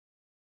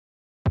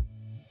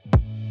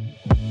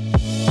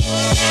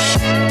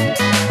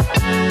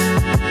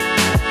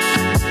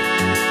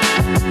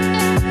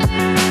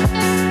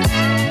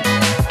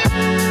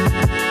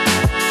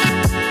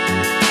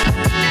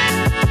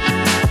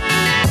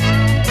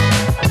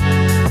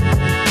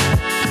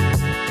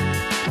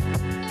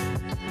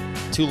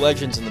Two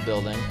legends in the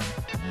building.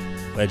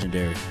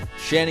 Legendary.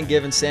 Shannon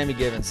Givens, Sammy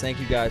Givens.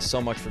 Thank you guys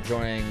so much for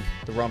joining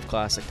the Rumph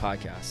Classic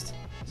podcast.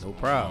 No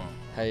problem.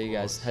 How you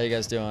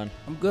guys doing?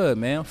 I'm good,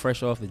 man. I'm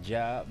fresh off the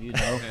job, you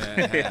know.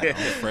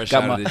 Fresh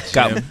out of the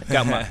gym.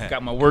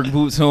 Got my work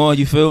boots on.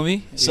 You feel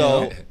me?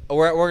 So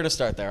we're gonna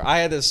start there. I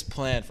had this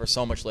planned for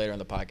so much later in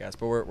the podcast,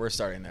 but we're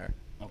starting there.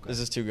 Okay. This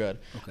is too good.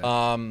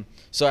 Okay.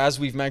 So as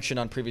we've mentioned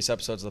on previous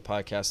episodes of the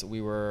podcast, that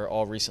we were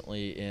all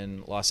recently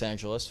in Los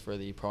Angeles for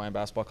the Pro-Am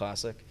Basketball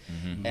Classic,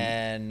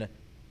 and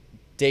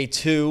day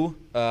two,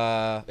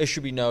 it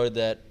should be noted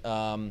that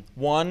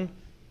one,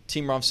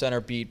 Team Rumph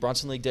Center beat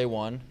Brunson League day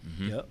one.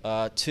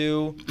 Yep.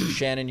 Two,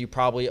 Shannon, you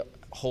probably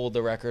hold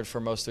the record for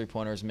most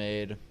three-pointers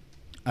made.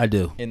 I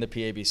do. In the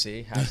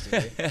PABC, has to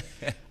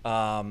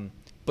be.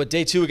 But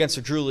day two against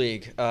the Drew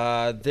League,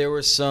 there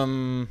was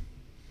some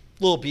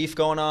little beef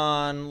going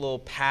on, little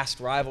past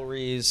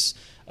rivalries.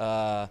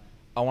 I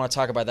want to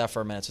talk about that for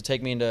a minute. So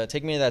take me into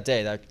that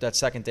day, that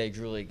second day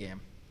Drew League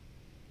game.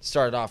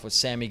 Started off with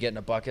Sammy getting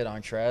a bucket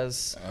on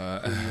Trez,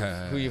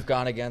 who you've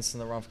gone against in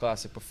the Rumph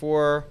Classic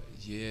before.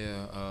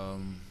 Yeah,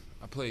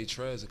 I played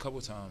Trez a couple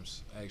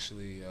times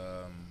actually.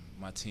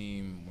 My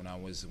team when I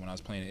was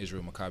playing in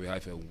Israel, Maccabi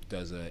Haifa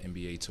does an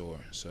NBA tour.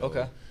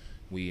 So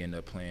we end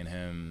up playing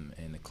him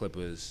in the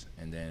Clippers,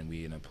 and then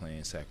we end up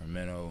playing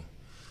Sacramento.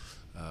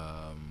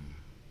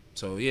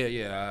 So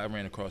I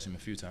ran across him a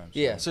few times.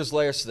 Yeah, so there's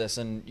layers to this,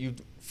 and you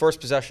first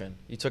possession,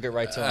 you took it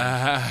right to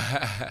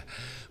him.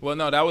 Well,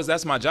 no,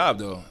 that's my job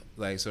though.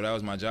 So that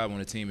was my job on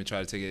the team to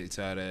try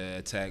to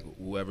attack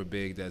whoever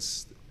big that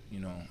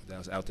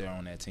was out there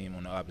on that team,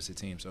 on the opposite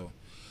team. So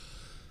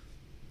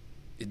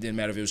it didn't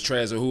matter if it was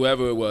Trez or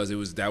whoever it was.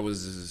 That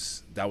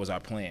was our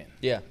plan.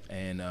 Yeah.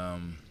 And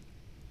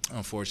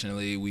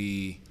unfortunately,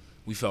 we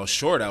fell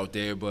short out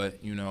there, but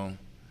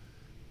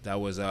that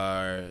was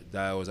our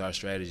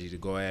strategy, to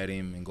go at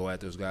him and go at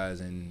those guys.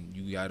 And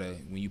you gotta,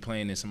 when you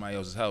playing in somebody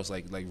else's house,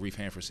 like Reef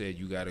Hanford said,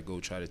 you gotta go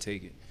try to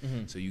take it.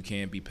 So you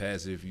can't be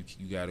passive. You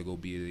gotta go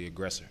be the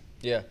aggressor.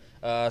 Yeah.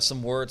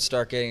 Some words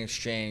start getting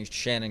exchanged.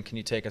 Shannon, can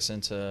you take us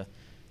into?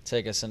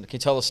 Can you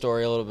tell the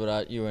story a little bit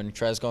about you and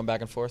Trez going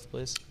back and forth,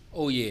 please?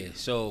 Oh yeah.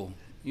 So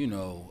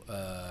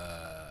Trez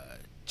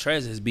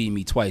has beaten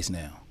me twice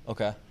now.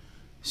 Okay.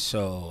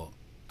 So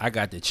I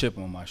got the chip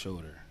on my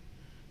shoulder.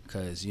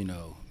 Because,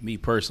 me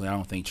personally, I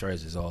don't think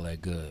Trez is all that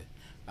good.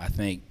 I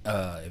think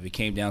if it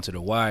came down to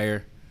the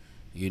wire,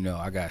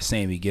 I got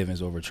Sammy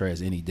Givens over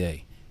Trez any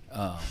day.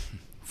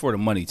 For the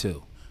money,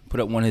 too.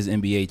 Put up one of his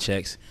NBA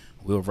checks.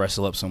 We'll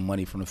wrestle up some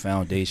money from the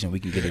foundation. We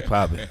can get it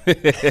popping.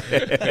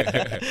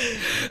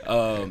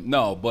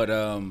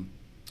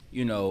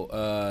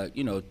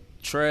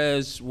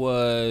 Trez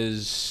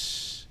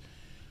was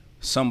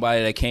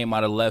somebody that came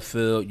out of left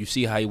field. You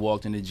see how he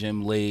walked in the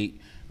gym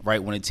late,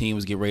 right when the team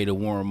was getting ready to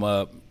warm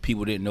up.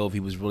 People didn't know if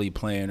he was really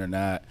playing or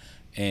not.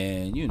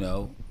 And,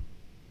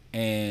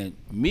 and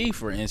me,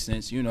 for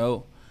instance,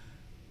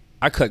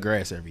 I cut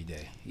grass every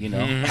day.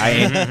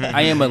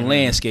 I am a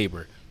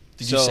landscaper.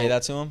 Did you say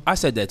that to him? I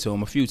said that to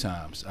him a few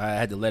times. I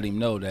had to let him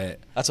know that.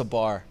 That's a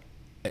bar.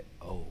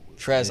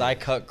 Trez, yeah. I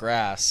cut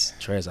grass.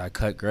 Trez, I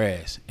cut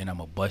grass, and I'm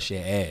going to bust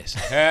your ass.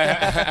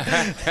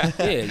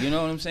 Yeah, you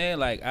know what I'm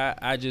saying?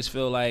 I just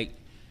feel like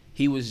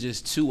he was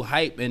just too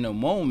hype in the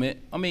moment.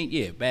 I mean,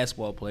 yeah,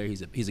 basketball player.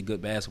 He's a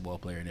good basketball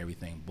player and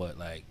everything. But,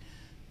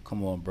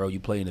 come on, bro.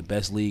 You play in the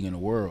best league in the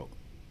world.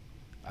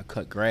 I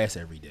cut grass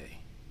every day.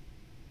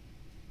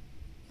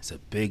 It's a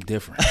big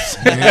difference.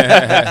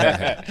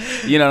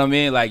 You know what I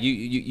mean?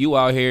 You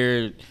out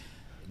here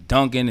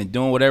dunking and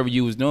doing whatever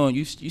you was doing.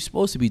 You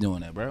supposed to be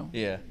doing that, bro.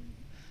 Yeah.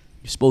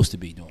 You're supposed to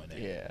be doing that.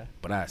 Yeah.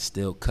 But I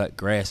still cut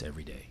grass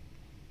every day.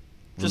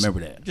 Remember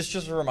that.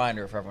 Just a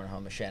reminder for everyone at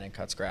home that Shannon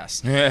cuts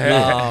grass.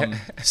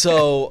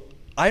 So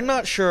I'm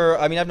not sure.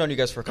 I mean, I've known you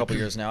guys for a couple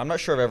years now. I'm not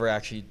sure I've ever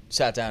actually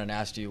sat down and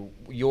asked you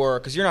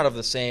because you're not of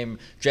the same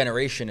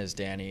generation as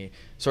Danny.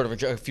 Sort of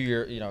a few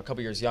years, a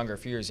couple years younger, a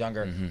few years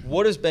younger. Mm-hmm.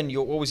 What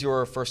was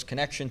your first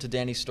connection to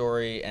Danny's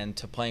story and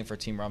to playing for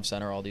Team Rumph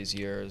Center all these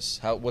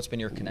years? What's been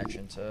your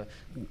connection to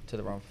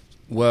the Rumph?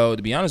 Well,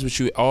 to be honest with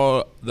you,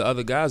 all the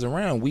other guys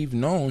around we've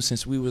known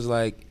since we was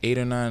 8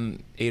 or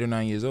 9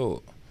 years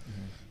old.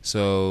 Mm-hmm.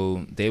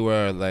 So they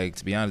were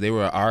to be honest, they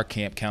were our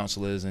camp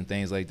counselors and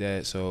things like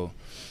that. So,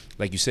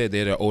 like you said,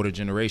 they're the older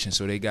generation,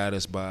 so they got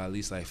us by at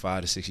least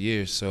 5 to 6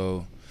 years.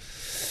 So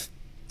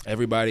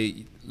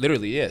everybody,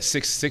 literally,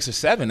 6 or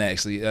 7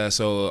 actually.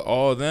 So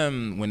all of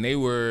them, when they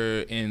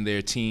were in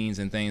their teens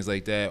and things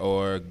like that,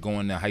 or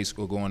going to high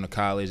school, going to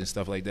college and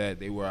stuff like that,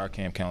 they were our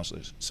camp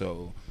counselors.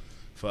 So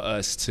for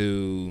us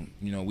to,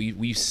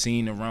 we've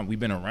seen the Rumph, we've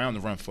been around the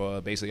Rumph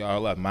for basically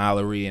our life,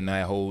 Mallory and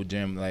that whole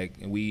gym.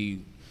 We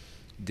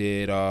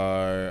did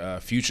our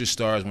Future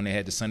Stars when they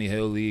had the Sunny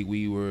Hill League.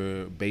 We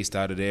were based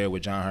out of there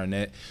with John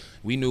Harnett.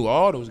 We knew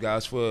all those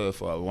guys for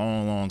a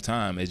long, long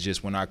time. It's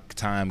just when our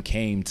time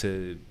came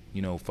to,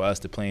 for us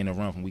to play in the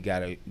Rumph and we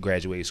got to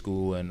graduate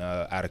school and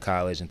out of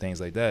college and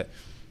things like that,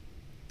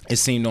 it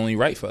seemed only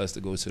right for us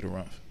to go to the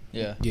Rumph.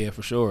 Yeah. Yeah,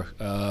 for sure.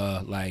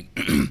 Like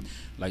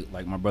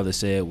my brother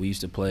said, we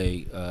used to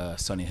play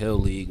Sunny Hill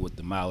League with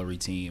the Mallory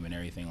team and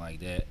everything like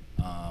that.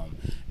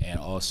 And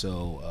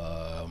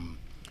also,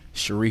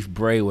 Sharif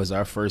Bray was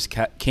our first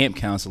camp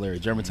counselor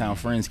at Germantown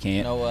Friends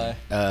Camp. No way.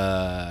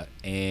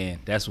 And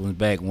that's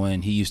back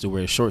when he used to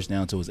wear shorts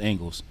down to his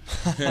ankles.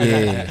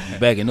 Yeah,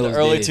 back in those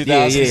early days.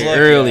 2000s. Yeah,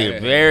 earlier, Yeah.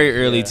 very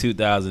early Yeah.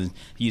 2000s.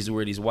 He used to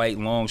wear these white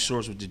long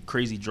shorts with the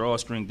crazy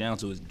drawstring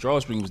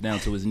was down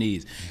to his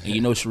knees. And you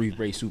know Sharif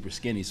Bray's super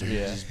skinny, so he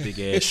had these big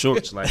ass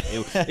shorts. Like,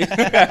 you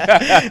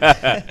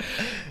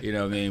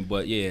know what I mean?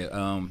 But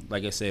yeah,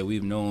 like I said,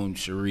 we've known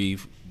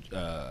Sharif,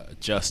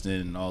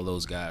 Justin, and all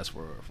those guys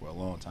for a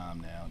long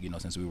time now, you know,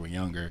 since we were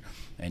younger.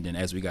 And then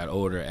as we got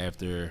older,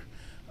 after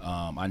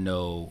I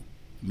know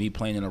me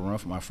playing in the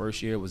Rumph my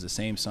first year was the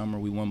same summer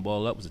we won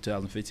Ball Up, was it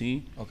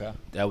 2015? Okay.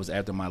 That was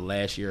after my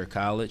last year of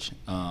college.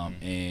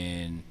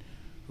 And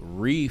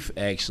Reef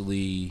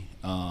actually,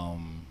 let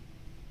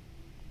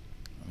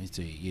me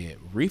see, yeah,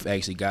 Reef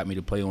actually got me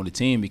to play on the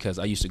team because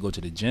I used to go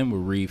to the gym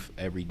with Reef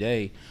every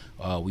day.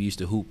 We used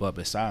to hoop up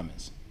at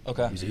Simon's.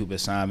 Okay. We used to hoop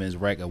at Simon's,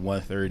 rec at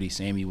 1:30.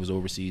 Sammy was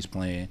overseas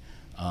playing.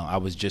 I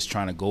was just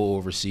trying to go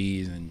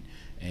overseas and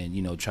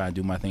you know, try and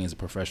do my thing as a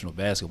professional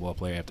basketball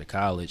player after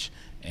college.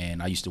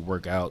 And I used to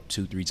work out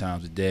 2-3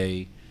 times a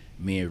day.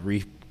 Me and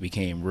Reef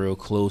became real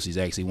close. He's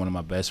actually one of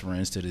my best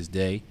friends to this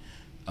day.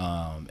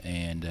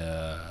 And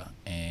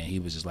he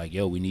was just like,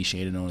 yo, we need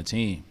Shannon on the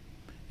team.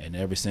 And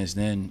ever since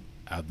then,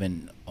 I've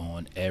been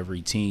on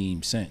every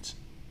team since.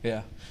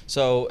 Yeah.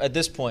 So at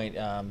this point,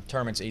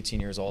 tournament's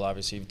 18 years old,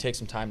 obviously. You take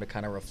some time to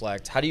kind of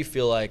reflect. How do you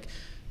feel like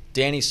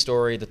Danny's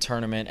story, the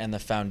tournament, and the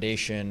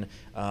foundation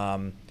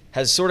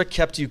has sort of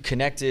kept you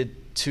connected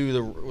to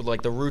the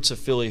roots of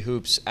Philly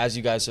hoops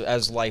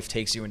as life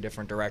takes you in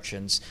different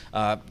directions,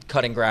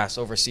 cutting grass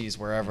overseas,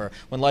 wherever.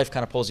 When life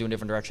kind of pulls you in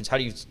different directions, how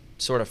do you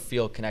sort of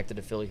feel connected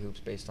to Philly hoops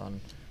based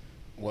on?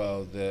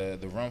 Well, the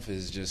Rumph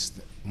is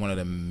just one of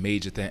the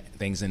major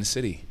things in the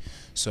city.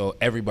 So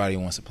everybody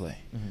wants to play.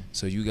 Mm-hmm.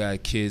 So you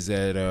got kids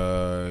that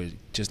are,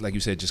 just like you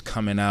said, just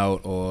coming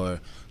out,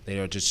 or they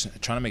are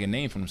just trying to make a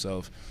name for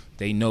themselves.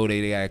 They know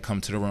they got to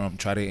come to the Rumph,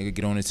 try to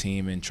get on the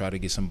team and try to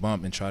get some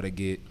bump and try to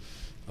get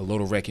a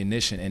little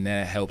recognition, and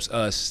that helps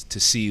us to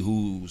see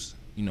who's,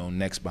 you know,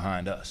 next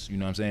behind us. You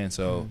know what I'm saying?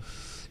 So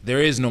there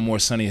is no more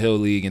Sunny Hill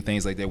League and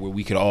things like that where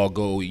we could all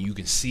go and you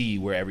can see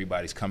where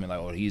everybody's coming. Like,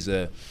 oh, he's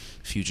a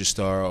future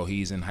star, or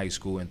he's in high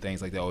school and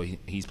things like that, or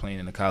he's playing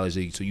in the college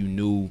league. So you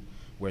knew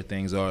where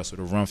things are. So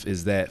the Rumph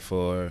is that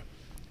for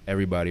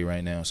everybody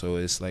right now. So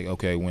it's like,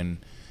 okay, when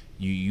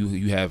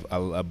you have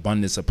an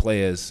abundance of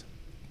players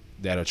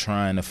that are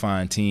trying to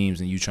find teams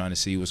and you trying to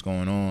see what's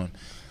going on,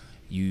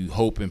 you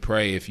hope and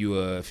pray if you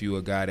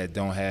a guy that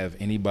don't have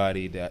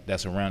anybody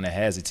that's around that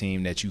has a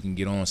team, that you can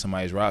get on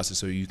somebody's roster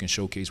so you can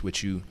showcase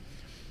what you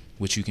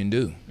can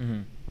do.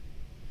 Mm-hmm.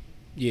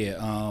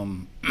 Yeah,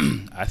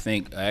 I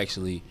think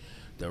actually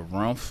the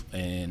Rumph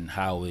and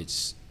how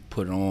it's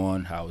put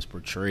on, how it's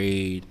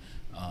portrayed,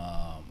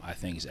 I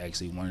think it's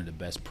actually one of the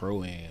best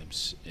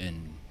pro-ams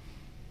in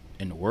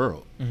the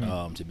world.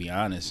 Mm-hmm. To be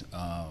honest,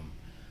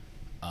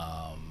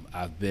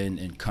 I've been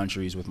in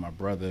countries with my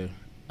brother.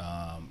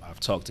 I've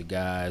talked to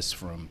guys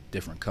from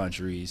different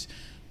countries,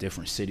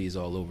 different cities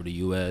all over the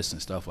U.S.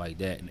 and stuff like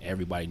that, and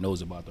everybody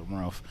knows about the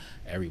Rumph.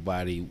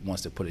 Everybody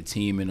wants to put a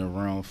team in the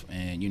Rumph,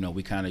 and, you know,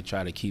 we kind of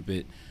try to keep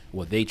it,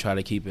 well, they try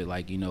to keep it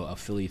like, you know, a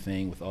Philly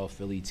thing with all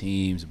Philly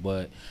teams,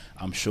 but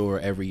I'm sure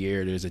every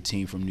year there's a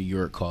team from New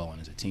York calling,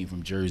 there's a team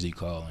from Jersey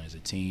calling, there's a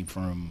team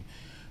from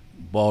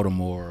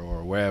Baltimore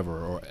or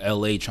wherever, or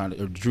LA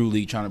or Drew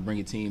League trying to bring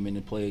a team in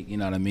to play, you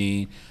know what I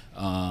mean?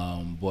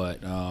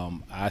 But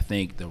I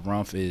think the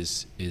Rumph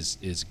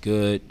is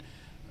good.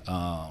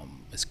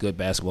 It's good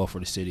basketball for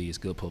the city. It's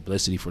good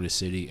publicity for the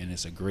city, and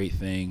it's a great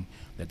thing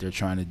that they're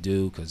trying to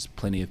do, because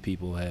plenty of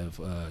people have,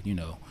 you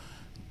know,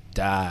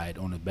 died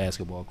on the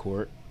basketball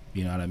court.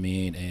 You know what I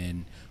mean?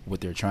 And what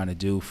they're trying to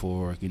do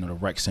for, you know, the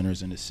rec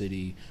centers in the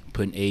city,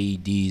 putting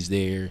AEDs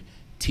there,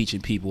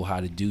 teaching people how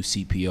to do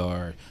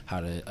CPR,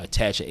 how to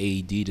attach an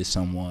AED to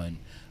someone,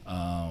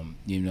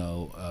 you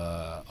know,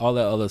 all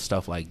that other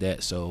stuff like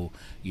that. So,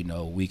 you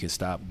know, we can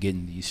stop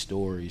getting these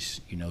stories.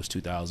 You know, it's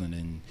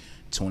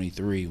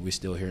 2023. We're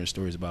still hearing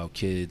stories about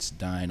kids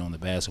dying on the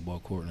basketball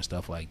court and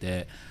stuff like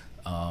that.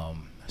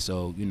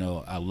 So, you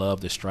know, I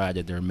love the stride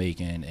that they're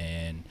making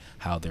and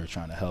how they're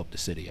trying to help the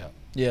city out.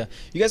 Yeah.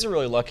 You guys are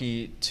really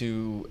lucky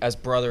as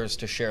brothers,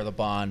 to share the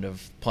bond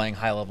of playing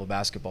high-level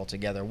basketball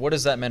together. What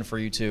has that meant for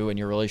you two and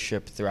your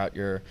relationship throughout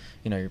your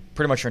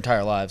pretty much your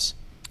entire lives?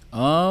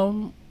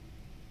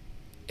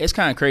 It's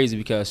kind of crazy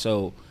because,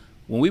 so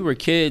when we were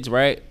kids,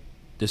 right,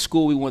 the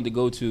school we wanted to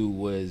go to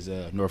was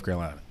North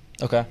Carolina.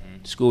 Okay.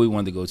 The school we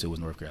wanted to go to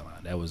was North Carolina.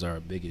 That was our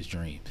biggest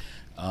dream.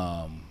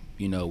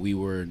 You know, we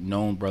were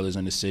known brothers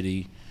in the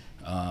city.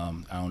 I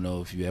don't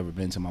know if you've ever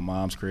been to my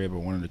mom's crib or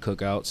one of the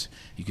cookouts.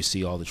 You can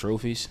see all the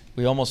trophies.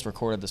 We almost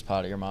recorded this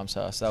pod at your mom's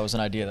house. That was an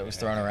idea that was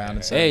thrown around.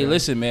 And Hey,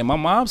 listen, man, my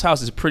mom's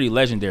house is pretty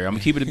legendary. I'm going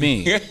to keep it a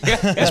bean.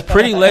 It's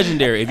pretty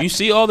legendary. If you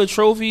see all the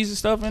trophies and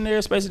stuff in there,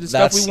 especially the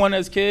stuff we won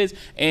as kids,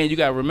 and you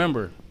got to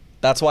remember.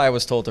 That's why I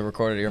was told to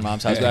record it at your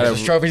mom's house.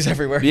 There's trophies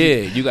everywhere. Yeah,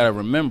 you got to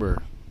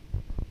remember,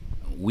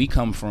 we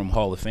come from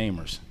Hall of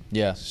Famers.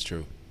 Yeah. It's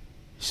true.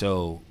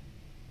 So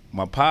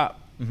my pop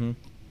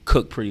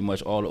cooked pretty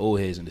much all the old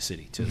heads in the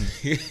city too.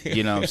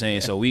 You know what I'm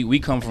saying? So we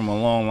come from a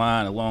long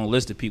line, a long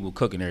list of people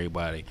cooking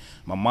everybody.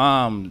 My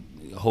mom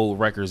hold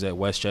records at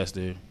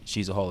Westchester.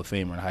 She's a Hall of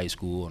Famer in high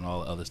school and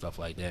all the other stuff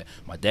like that.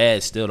 My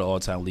dad's still the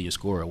all-time leading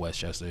scorer at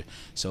Westchester.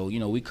 So, you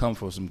know, we come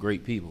from some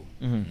great people.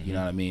 You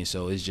know what I mean?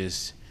 So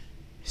it's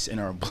in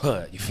our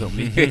blood. You feel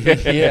me?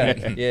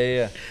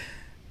 Yeah.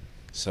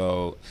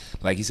 So,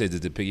 like you said,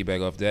 to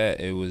piggyback off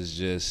that, it was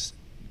just,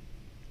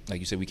 like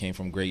you said, we came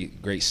from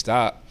great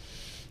stock.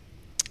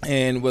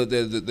 And well,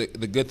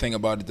 the good thing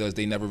about it is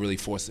they never really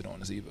forced it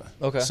on us either.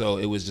 Okay. So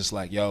it was just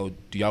like, yo,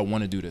 do y'all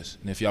want to do this?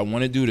 And if y'all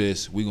want to do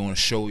this, we're going to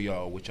show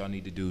y'all what y'all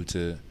need to do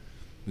we're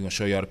going to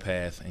show y'all the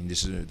path, and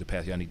this is the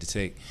path y'all need to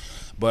take.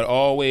 But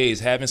always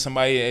having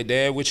somebody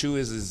there with you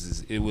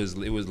it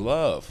was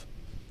love.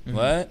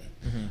 What?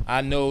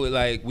 I know,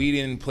 like, we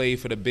didn't play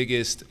for the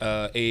biggest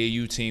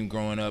AAU team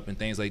growing up and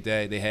things like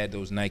that. They had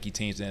those Nike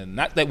teams, and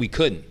not that we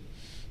couldn't,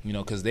 you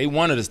know, because they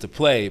wanted us to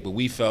play, but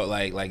we felt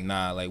like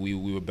nah, like we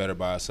were better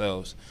by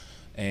ourselves.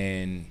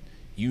 And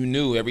you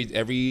knew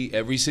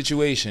every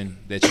situation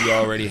that you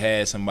already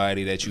had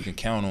somebody that you can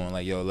count on.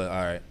 Like, yo, look,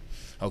 all right,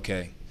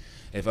 okay.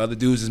 If other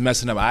dudes is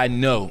messing up, I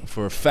know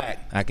for a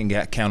fact I can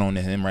count on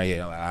him right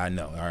here. Like, I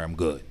know, all right, I'm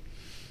good.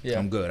 Yeah.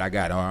 I'm good. I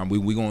got it. All right,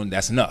 we going.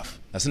 That's enough.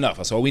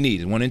 That's all we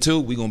need. 1 and 2,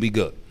 we gonna be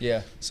good.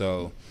 Yeah.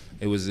 So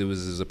it was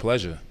a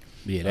pleasure.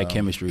 Yeah, that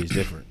chemistry is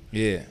different.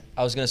 Yeah.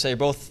 I was gonna say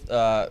both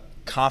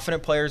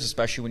confident players,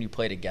 especially when you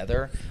play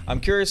together. I'm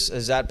curious,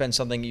 has that been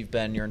something you've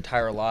been your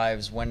entire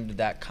lives? When did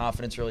that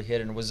confidence really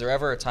hit? And was there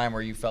ever a time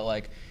where you felt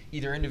like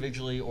either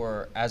individually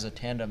or as a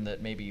tandem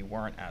that maybe you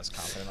weren't as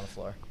confident on the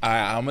floor?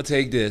 I'm gonna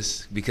take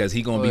this because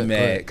he's gonna be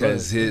mad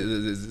because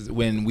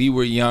when we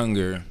were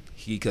younger.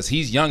 Because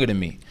he's younger than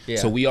me,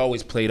 so we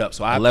always played up.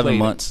 So I 11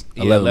 months,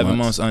 11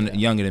 months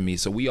younger than me.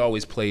 So we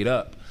always played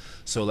up.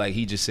 So like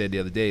he just said the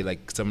other day,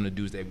 like some of the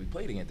dudes that we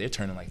played against, they're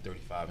turning like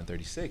 35 and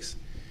 36,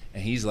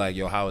 and he's like,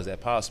 "Yo, how is that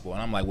possible?"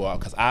 And I'm like, "Well,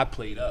 because I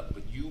played up,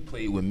 but you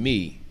played with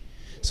me,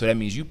 so that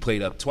means you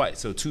played up twice.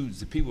 So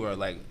the people are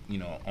like, you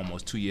know,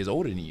 almost 2 years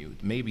older than you,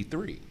 maybe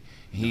 3."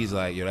 He's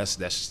like, yo,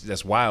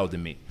 that's wild to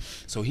me.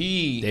 So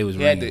he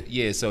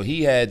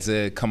had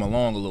to come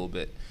along a little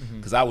bit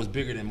because I was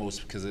bigger than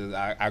most because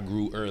I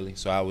grew early,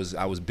 so I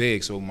was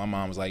big. So my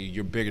mom was like,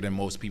 you're bigger than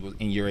most people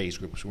in your age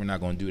group, so we're not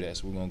gonna do that.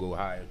 So we're gonna go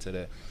higher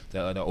to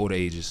the older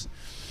ages.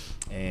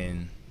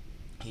 And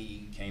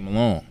he came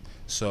along.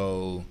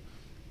 So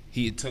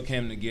it took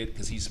him to get,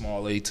 because he's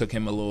smaller, it took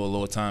him a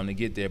little time to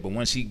get there. But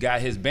once he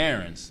got his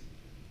bearings,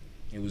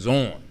 it was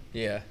on.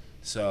 Yeah.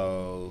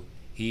 So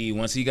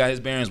once he got his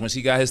bearings, once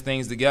he got his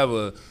things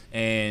together,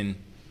 and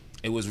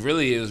it was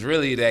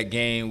really that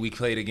game we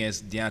played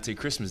against Deontay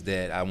Christmas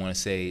dad, I want to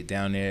say,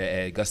 down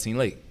there at Gustine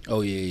Lake.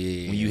 Oh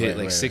yeah. When you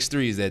hit 6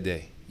 threes that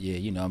day. Yeah,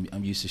 you know,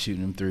 I'm used to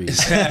shooting them threes.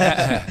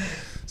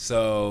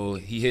 So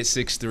he hit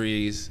 6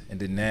 threes, and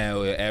then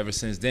now ever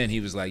since then he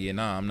was like, yeah,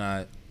 nah, I'm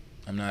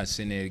not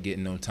sitting there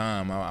getting no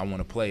time. I want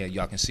to play, and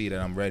y'all can see that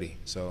I'm ready.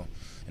 So,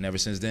 and ever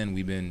since then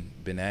we've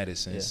been at it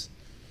since. Yeah.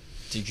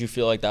 Did you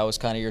feel like that was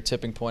kind of your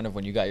tipping point of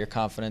when you got your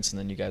confidence and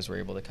then you guys were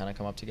able to kind of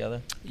come up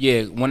together?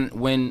 Yeah,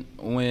 when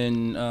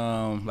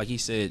like he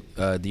said,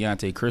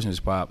 Deontay Christmas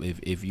Pop,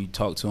 if you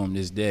talk to him to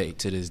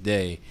this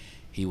day,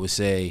 he would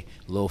say,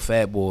 little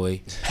fat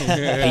boy.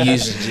 He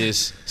used to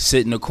just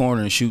sit in the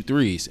corner and shoot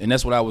threes. And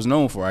that's what I was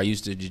known for. I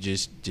used to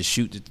just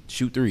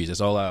shoot threes.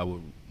 That's all I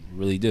would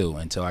really do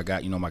until I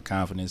got, my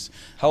confidence.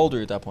 How old were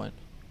you at that point?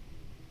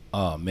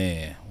 Oh,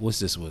 man.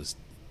 Was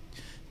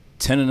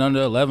 10 and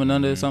under, 11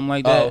 under, something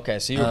like that. Oh, okay.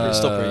 So you were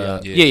still pretty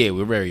young. Yeah,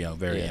 we're very young,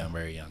 very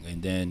young.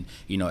 And then,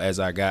 as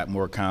I got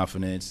more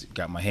confidence,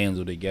 got my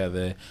handle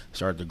together,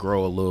 started to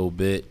grow a little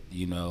bit,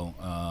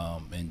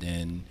 and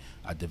then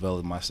I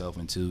developed myself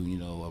into,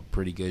 a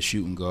pretty good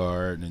shooting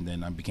guard, and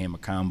then I became a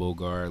combo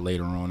guard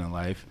later on in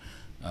life.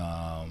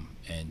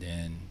 And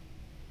then,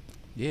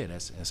 yeah,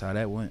 that's how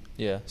that went.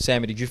 Yeah.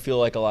 Samme, did you feel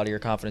like a lot of your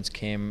confidence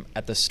came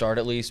at the start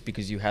at least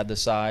because you had the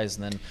size,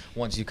 and then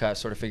once you kind of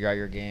sort of figure out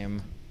your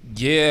game?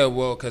 Yeah,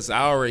 well, because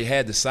I already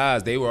had the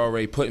size. They were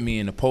already putting me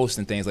in the post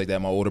and things like that.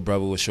 My older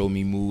brother would show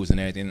me moves and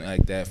everything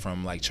like that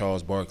from like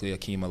Charles Barkley,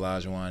 Akeem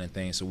Olajuwon and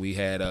things. So we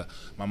had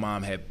my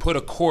mom had put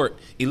a court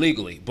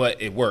illegally, but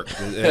it worked.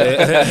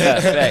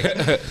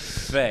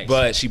 Fact.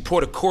 But she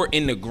put a court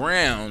in the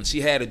ground.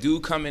 She had a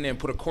dude come in and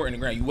put a court in the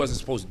ground. You wasn't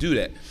supposed to do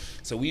that.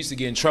 So we used to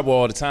get in trouble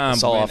all the time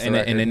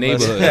in the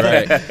neighborhood,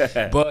 right?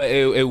 But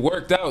it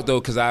worked out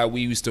though, because we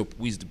used to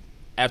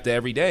after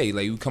every day,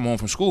 like we come home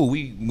from school,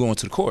 we going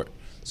to the court.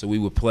 So we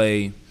would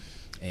play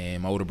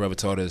And my older brother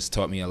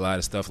taught me a lot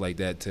of stuff like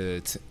that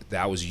that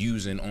I was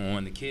using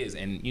on the kids.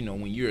 And, you know,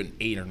 when you're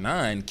 8 or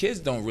 9, kids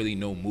don't really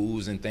know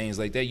moves and things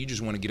like that. You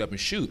just want to get up and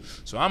shoot.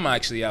 So I'm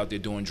actually out there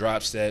doing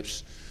drop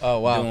steps,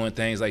 doing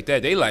things like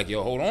that. They like,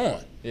 yo, hold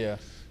on. Yeah.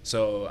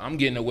 So I'm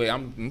getting away.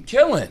 I'm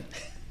killing.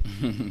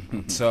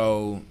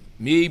 So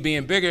me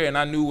being bigger, and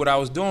I knew what I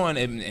was doing,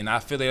 and I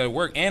feel that it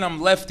worked. And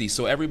I'm lefty,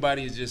 so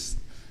everybody is just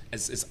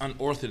it's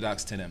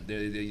unorthodox to them.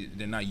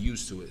 They're not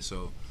used to it.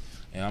 So,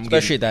 and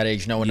especially at that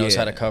age, no one knows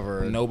how to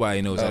cover.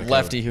 Nobody knows how to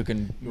lefty cover.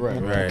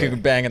 who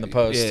can bang in the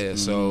post. Yeah.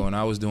 So when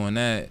I was doing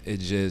that, it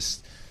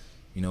just,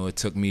 you know, it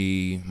took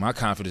me. My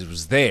confidence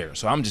was there.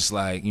 So I'm just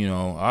like, you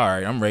know, all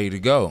right, I'm ready to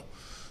go.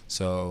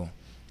 So,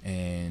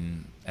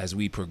 and as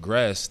we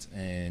progressed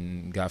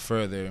and got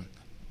further,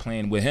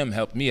 playing with him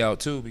helped me out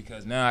too,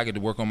 because now I get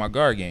to work on my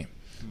guard game.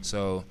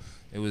 So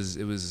it was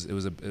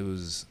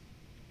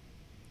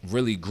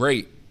really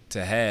great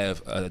to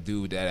have a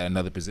dude at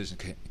another position,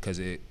 because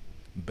it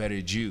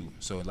bettered you.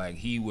 So like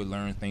he would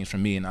learn things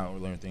from me and I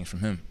would learn things from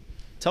him.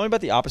 Tell me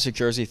about the opposite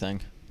jersey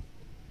thing.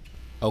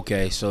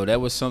 Okay, so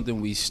that was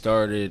something we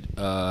started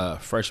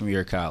freshman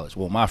year of college.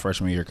 Well, my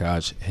freshman year of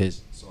college,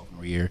 his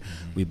sophomore year.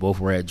 Mm-hmm. We both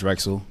were at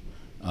Drexel,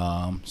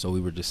 so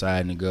we were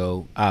deciding to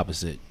go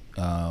opposite.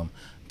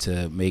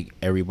 To make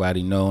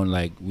everybody know,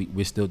 like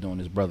we're still doing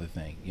this brother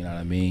thing. You know what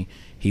I mean?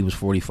 He was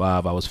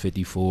 45, I was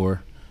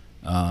 54.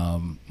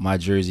 My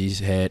jerseys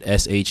had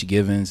S.H.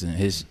 Givens, and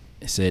his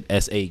said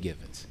S.A.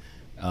 Givens.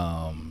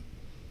 And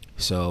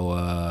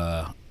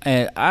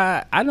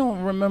I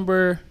don't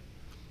remember.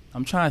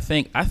 I'm trying to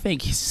think. I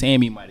think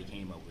Sammy might have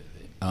came up with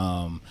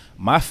it.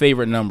 My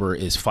favorite number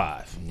is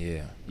 5.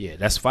 Yeah,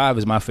 that's 5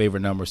 is my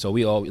favorite number. So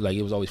we all like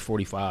it was always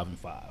 45 and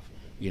 5.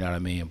 You know what I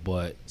mean?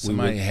 But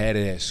somebody had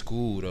it at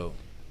school though.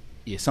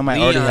 Yeah, somebody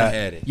Leon already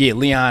had it. Yeah,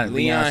 Leon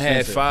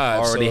had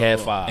 5. Already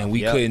had 5, and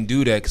we couldn't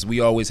do that because we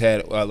always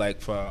had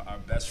like for our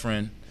best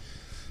friend,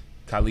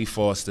 Khalif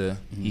Foster,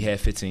 he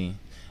had 15.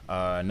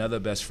 Another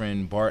best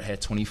friend, Bart,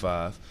 had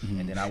 25,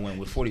 and then I went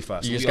with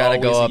 45. So you just gotta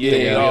go up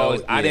there.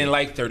 I didn't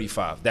like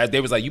 35. That they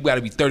was like, you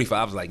gotta be 35.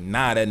 I was like,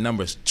 nah, that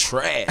number's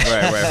trash.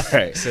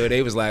 Right. So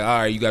they was like, all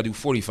right, you gotta do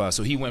 45.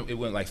 So it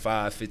went like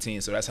 5,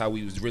 15. So that's how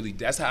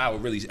I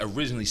really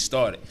originally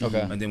started.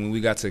 Okay. And then when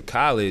we got to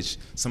college,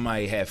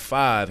 somebody had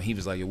 5, and he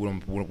was like,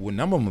 what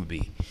number I'm gonna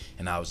be?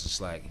 And I was just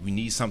like, we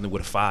need something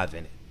with a 5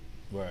 in it.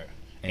 Right.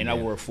 And I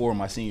wore 4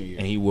 my senior year.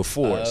 And he wore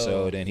 4.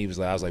 So then he was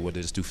like, I was like, well,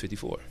 just do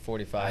 54.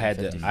 45.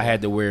 I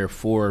had to wear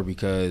 4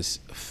 because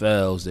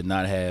Fells did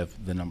not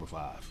have the number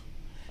 5.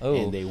 Oh.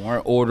 And they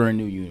weren't ordering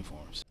new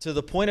uniforms. To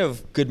the point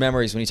of good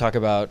memories, when you talk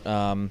about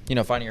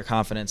finding your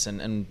confidence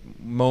and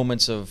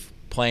moments of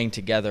playing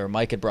together,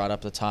 Mike had brought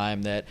up the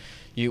time that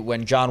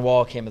when John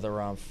Wall came to the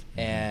Rumph,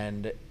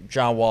 and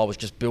John Wall was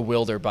just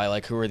bewildered by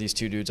like, who are these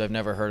two dudes I've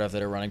never heard of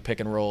that are running pick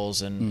and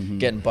rolls and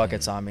getting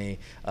buckets on me.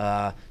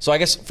 So I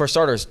guess for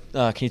starters,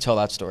 can you tell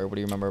that story? What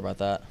do you remember about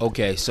that?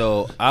 Okay,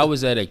 so I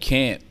was at a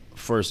camp.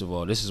 First of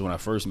all, this is when I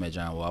first met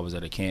John Wall. I was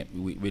at a camp.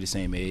 We're the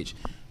same age.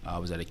 I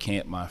was at a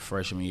camp my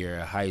freshman year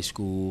at high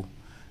school,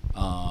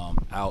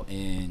 out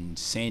in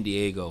San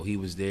Diego. He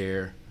was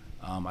there.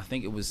 I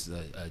think it was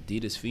the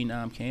Adidas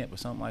Phenom camp or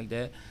something like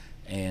that,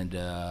 and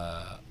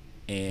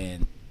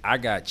I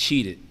got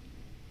cheated.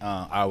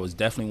 I was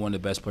definitely one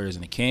of the best players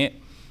in the camp.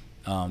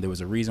 There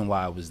was a reason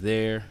why I was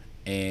there,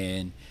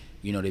 and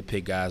they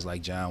picked guys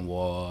like John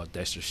Wall,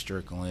 Dexter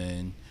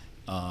Strickland.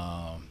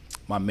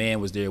 My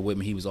man was there with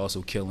me. He was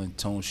also killing.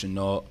 Tone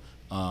Chenault.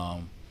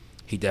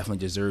 He definitely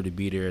deserved to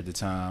be there at the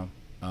time.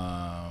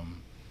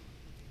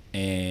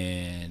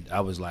 And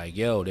I was like,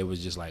 yo, there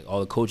was just like all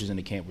the coaches in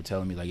the camp were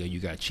telling me like, yo, you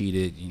got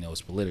cheated.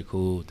 It's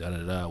political,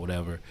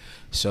 whatever.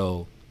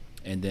 So,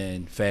 and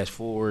then fast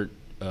forward.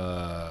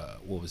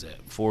 What was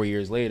that? 4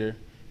 years later,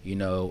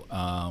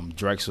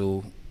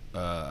 Drexel.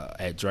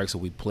 At Drexel,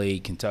 we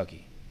played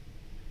Kentucky.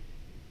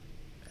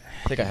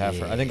 I think I have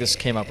heard. I think this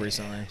came up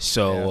recently.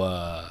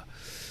 So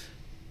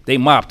they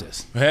mopped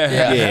us.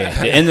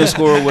 Yeah. The end of the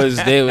score was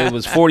it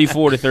was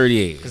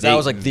 44-38. Because that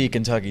was like the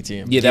Kentucky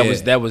team. Yeah,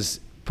 that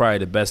was probably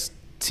the best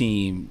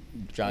team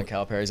John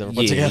Calipari's ever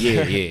put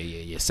together.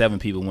 Yeah. 7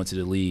 people went to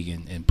the league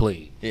and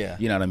played. Yeah.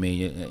 You know what I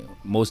mean?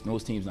 Most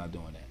teams not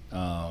doing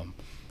that.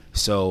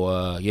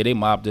 So they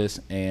mopped us,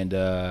 and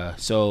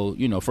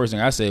first thing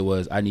I said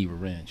was, I need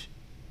revenge.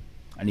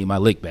 I need my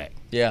lick back.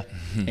 Yeah.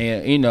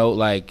 And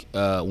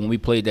when we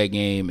played that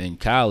game in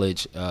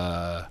college,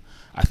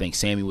 I think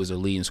Sammy was a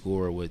leading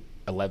scorer with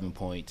 11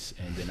 points,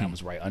 and then I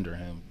was right under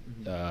him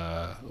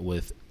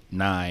with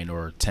 9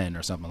 or 10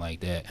 or something like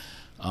that.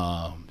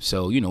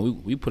 So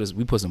we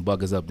put some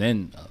buckets up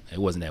then. It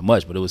wasn't that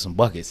much, but it was some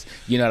buckets.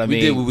 You know what I mean?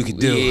 We did what we could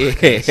do. Yeah.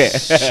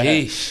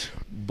 Sheesh.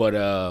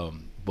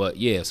 But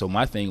yeah, so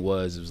my thing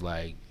was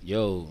like,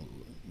 yo,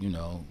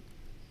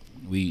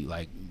 we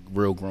like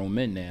real grown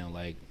men now.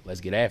 Like,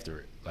 let's get after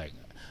it. Like,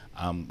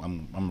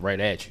 I'm right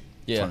at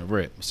you from the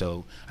rip.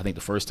 So I think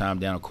the first time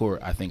down the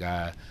court, I think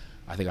I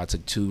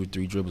took 2 or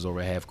 3 dribbles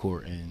over half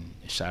court and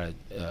shot it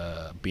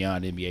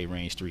beyond NBA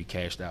range 3,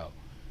 cashed out.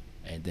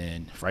 And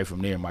then right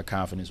from there, my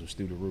confidence was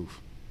through the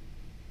roof.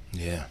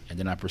 Yeah. And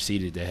then I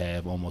proceeded to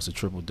have almost a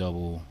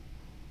triple-double,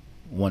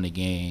 won a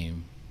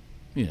game,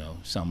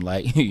 something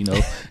like,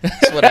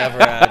 It's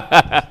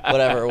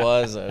whatever it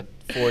was,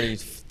 40,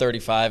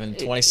 35, and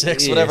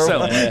 26, whatever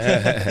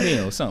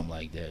it was. Something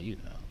like that,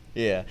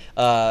 Yeah.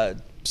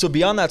 So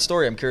beyond that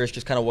story, I'm curious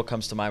just kind of what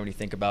comes to mind when you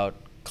think about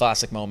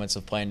classic moments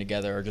of playing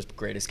together, or just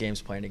greatest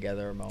games playing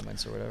together, or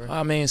moments, or whatever.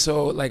 I mean,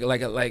 so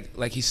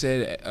like he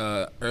said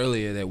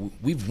earlier, that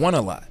we've won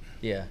a lot.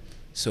 Yeah.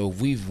 So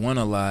we've won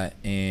a lot,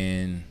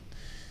 and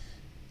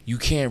you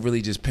can't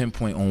really just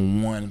pinpoint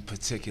on one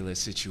particular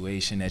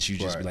situation that you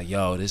just be like,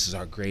 yo, this is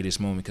our greatest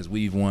moment, because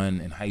we've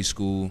won in high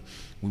school.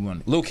 We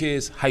won little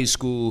kids, high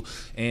school,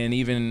 and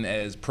even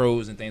as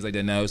pros and things like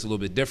that. Now it's a little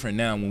bit different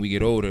now when we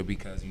get older,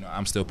 because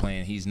I'm still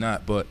playing, he's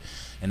not,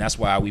 and that's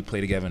why we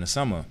play together in the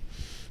summer.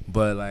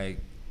 But like,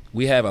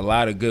 we have a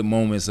lot of good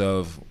moments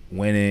of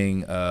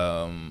winning,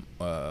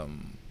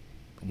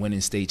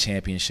 winning state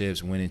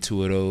championships, winning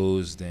 2 of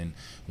those, then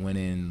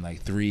winning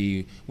like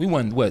 3. We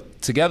won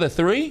what together?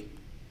 3?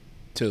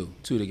 2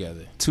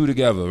 together. 2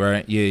 together,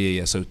 right?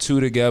 Yeah. So 2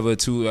 together,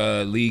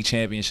 2 league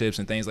championships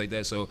and things like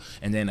that. So,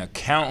 and then a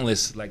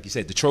countless, like you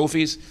said, the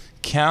trophies,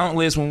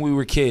 countless when we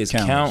were kids,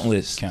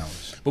 countless.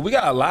 But we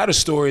got a lot of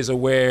stories of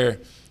where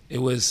it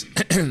was,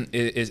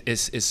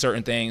 it's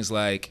certain things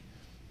like,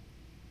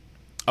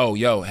 oh,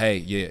 yo, hey,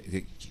 yeah,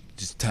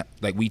 just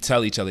like we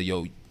tell each other,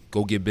 yo,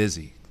 go get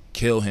busy.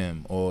 Kill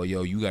him, or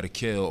yo, you gotta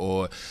kill,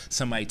 or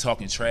somebody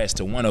talking trash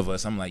to one of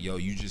us. I'm like, yo,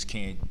 you just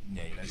can't.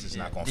 Yeah, that's just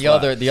not gonna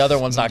fly. The other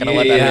one's not gonna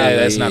let that happen.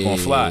 That's not gonna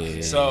fly.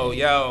 Yeah.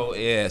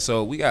 So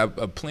so we got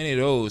plenty of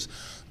those,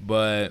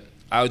 but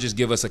I'll just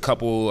give us a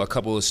couple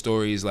of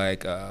stories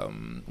like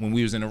when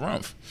we was in the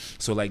Rumph.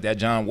 So like that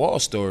John Wall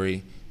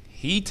story,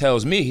 he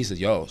tells me, he says,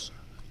 yo,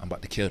 I'm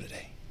about to kill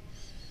today,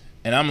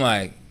 and I'm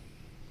like,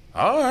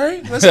 all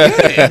right, let's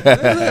get it.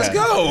 Let's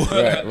go.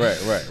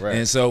 Right.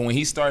 And so when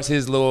he starts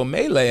his little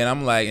melee, and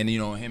I'm like, and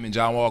him and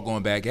John Wall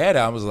going back at it,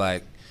 I was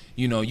like,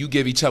 you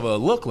give each other a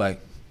look like,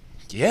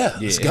 yeah.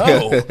 Let's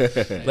go.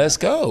 Let's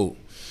go.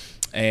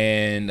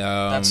 And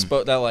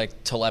that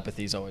like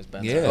telepathy's always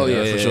been there. Oh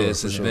yeah, for sure.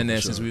 It's been there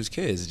since we was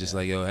kids. It's just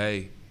like, yo,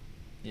 hey.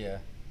 Yeah.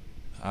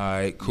 All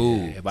right, cool.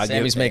 Yeah,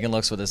 Sammy's making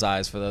looks with his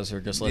eyes for those who are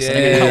just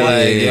listening.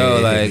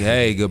 Like,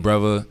 hey, good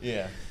brother.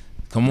 Yeah.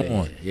 Come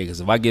on. Yeah, because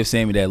if I give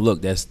Sammy that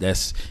look, that's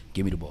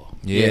give me the ball.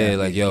 Yeah,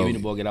 like, yo. Give me the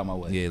ball, get out my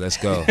way. Yeah, let's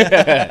go.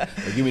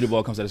 Give me the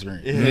ball, comes to the screen.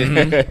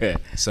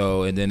 Mm-hmm.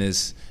 So, and then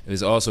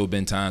there's also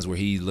been times where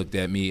he looked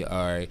at me,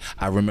 all right,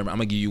 I remember, I'm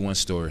going to give you one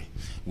story.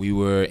 We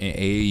were in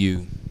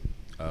AAU.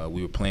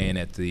 We were playing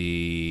at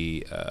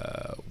the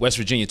West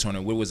Virginia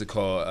tournament. What was it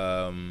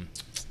called?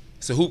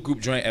 It's a hoop group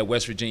joint at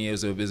West Virginia.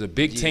 It was a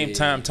big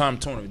time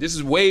tournament. This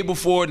is way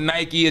before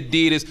Nike,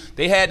 Adidas.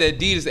 They had the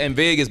Adidas in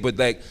Vegas, but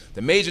like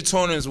the major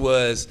tournaments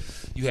was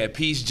you had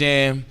Peace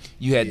Jam,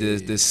 you had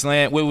the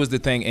Slant. What was the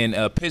thing in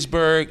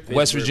Pittsburgh,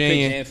 West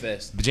Virginia?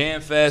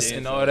 Jam Fest,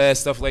 and all that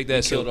stuff like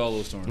that. We killed all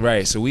those tournaments.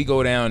 Right. So we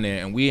go down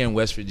there and we in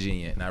West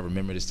Virginia, and I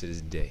remember this to this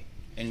day.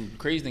 And the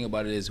crazy thing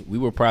about it is we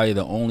were probably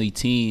the only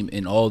team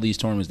in all these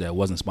tournaments that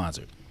wasn't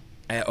sponsored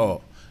at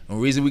all. And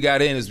the reason we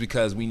got in is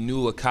because we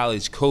knew a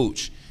college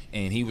coach,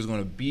 and he was going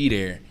to be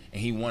there,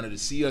 and he wanted to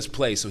see us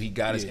play, so he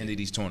got us into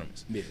these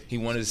tournaments. Yeah. He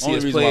wanted to see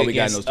us play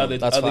against other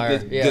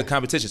good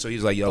competition. So he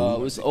was like, yo. It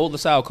was the old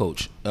LaSalle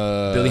coach.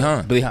 Billy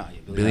Hahn. Billy Hahn.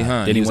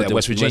 Then he went to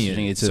West Virginia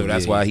too. So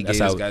that's why he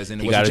got us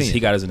into West Virginia. He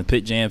got us in the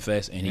Pit Jam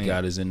Fest, and he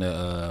got us in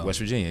the West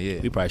Virginia,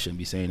 yeah. We probably shouldn't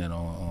be saying that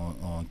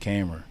on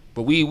camera.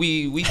 But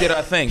we did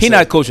our thing. He's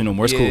not coaching no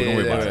more. It's cool. Don't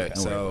worry about it.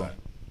 So,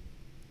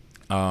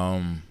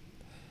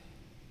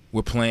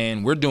 we're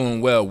playing. We're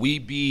doing well. We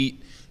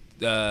beat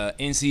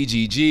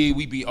NCGG.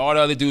 We beat all the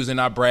other dudes in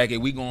our bracket.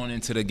 We going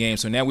into the game.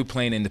 So now we're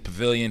playing in the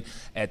pavilion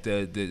at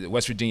the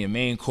West Virginia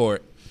main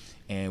court,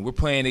 and we're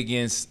playing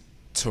against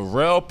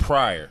Terrell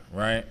Pryor,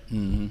 right?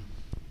 Mm-hmm.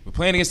 We're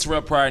playing against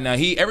Terrell Pryor. Now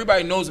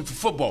everybody knows him for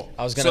football.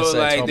 I was gonna say,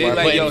 like, they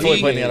like, yo,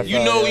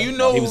 you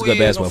know he was who a good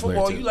he is on basketball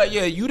football. player, too. You like,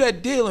 yeah, you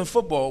that deal in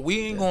football. We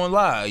ain't gonna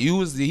lie. He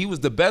was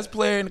the best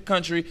player in the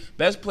country,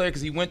 best player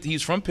because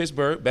he's from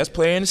Pittsburgh, best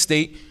player in the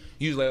state.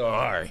 He was like, oh,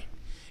 all right.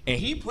 And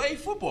he played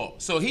football.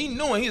 So he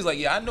knew, and he was like,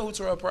 yeah, I know who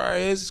Terrell Pryor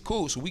is. It's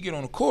cool. So we get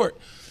on the court.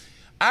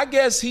 I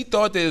guess he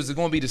thought that it was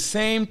going to be the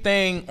same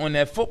thing on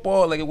that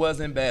football like it was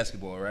in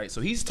basketball, right?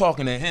 So he's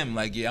talking to him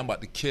like, yeah, I'm about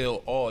to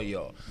kill all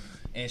y'all.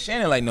 And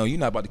Shannon like, no, you're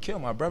not about to kill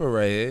my brother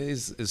right here.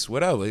 It's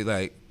whatever. He's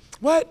like,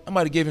 what? I'm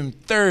about to give him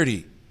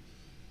 30.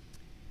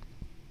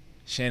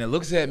 Shannon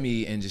looks at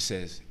me and just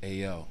says, hey,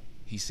 yo,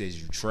 he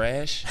says you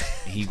trash,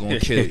 and he going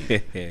to kill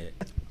you.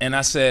 And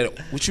I said,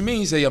 what you mean?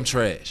 He said, I'm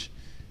trash.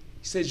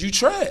 He says, you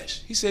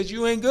trash. He says,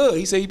 you ain't good.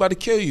 He said, he about to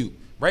kill you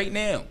right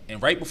now.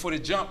 And right before the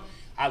jump,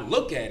 I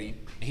look at him,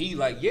 and he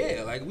like,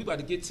 yeah, like, we about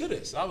to get to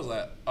this. I was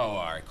like, oh,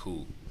 all right,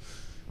 cool.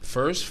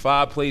 First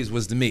 5 plays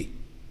was to me.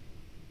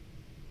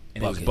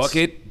 And Buckets.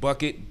 It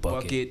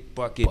was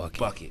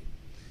bucket.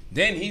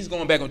 Then he's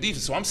going back on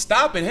defense. So I'm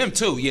stopping him,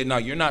 too. Yeah, no,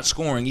 you're not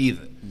scoring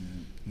either.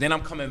 Mm-hmm. Then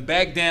I'm coming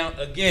back down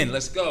again.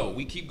 Let's go.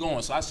 We keep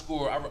going. So I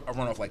score. I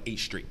run off like 8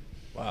 straight.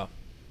 Wow.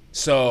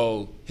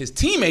 So his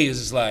teammate is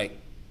just like,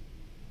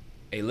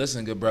 hey,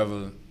 listen, good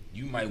brother,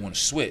 you might want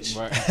to switch.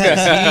 Right.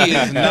 Because he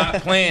is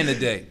not playing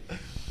today.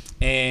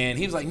 And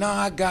he was like, nah,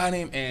 I got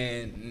him.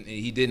 And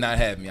he did not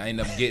have me. I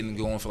ended up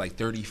going for like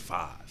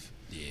 35.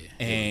 Yeah.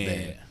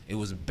 And it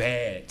was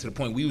bad to the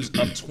point we was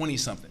up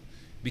 20-something.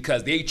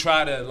 Because they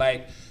try to,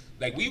 like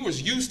we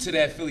was used to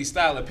that Philly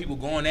style of people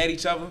going at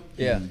each other.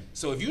 Yeah.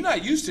 So if you're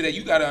not used to that,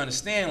 you got to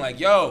understand, like,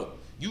 yo,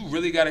 you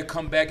really got to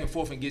come back and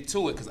forth and get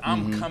to it because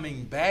I'm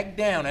coming back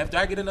down. After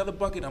I get another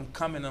bucket,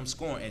 I'm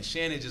scoring. And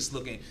Shannon just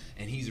looking,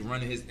 and he's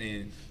running his –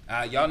 and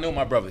y'all know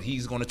my brother.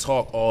 He's going to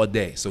talk all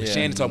day. So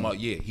Shannon talking about,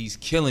 he's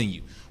killing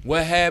you.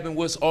 What happened?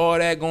 What's all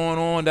that going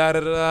on?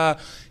 Da-da-da-da.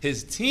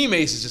 His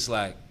teammates is just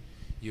like,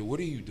 yo, what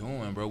are you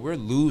doing, bro? We're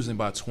losing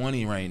by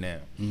 20 right now.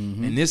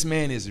 And this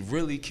man is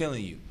really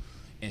killing you.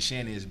 And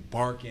Shannon is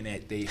barking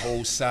at the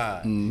whole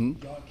side.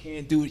 Y'all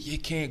can't do it. You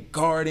can't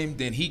guard him.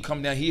 Then he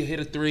come down. He hit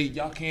a 3.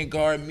 Y'all can't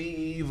guard me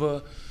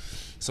either.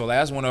 So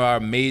that's one of our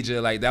major,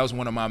 that was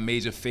one of my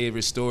major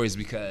favorite stories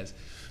because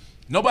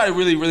nobody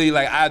really,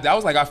 that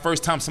was like our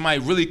first time somebody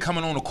really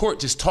coming on the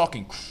court just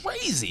talking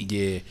crazy.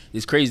 Yeah,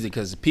 it's crazy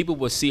because people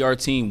would see our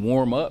team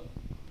warm up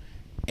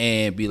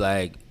and be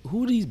like,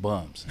 who are these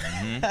bums?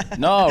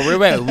 No, real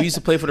bad. We used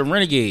to play for the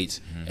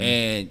Renegades.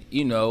 And,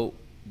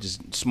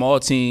 just small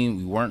team.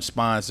 We weren't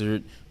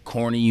sponsored.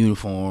 Corny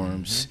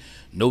uniforms.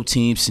 No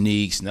team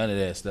sneaks. None of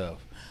that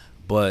stuff.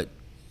 But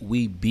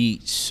we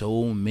beat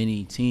so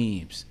many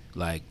teams.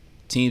 Like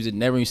teams that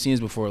never even seen us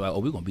before. Like,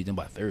 we're gonna beat them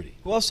by 30.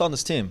 Who else on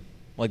this team?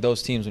 Like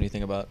those teams when you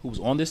think about Who was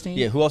on this team?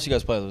 Yeah, who else you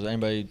guys play with? Was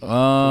anybody?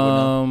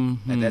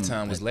 At that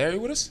time, was Larry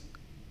with us?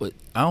 But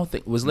I don't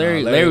think was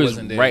Larry. No, Larry was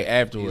wasn't there. right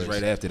afterwards. He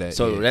was right after that.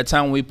 So that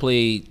time we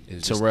played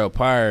just- Terrell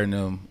Pryor and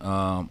them.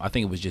 I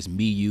think it was just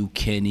me, you,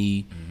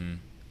 Kenny.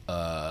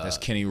 That's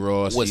Kenny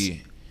Ross.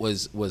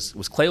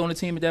 Was Clay on the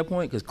team at that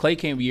point? Because Clay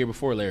came a year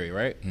before Larry,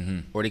 right?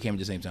 Or they came at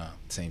the same time.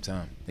 Same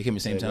time. They came at the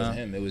same It time. wasn't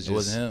him. It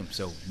wasn't him.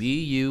 So me,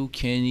 you,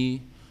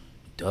 Kenny,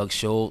 Doug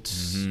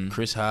Schultz,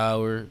 Chris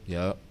Howard.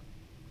 Yep.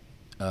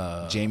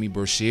 Jamie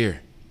Brashear.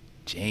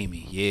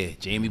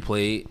 Jamie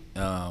played.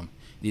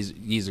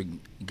 These are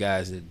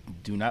guys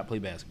that do not play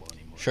basketball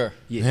anymore. Sure.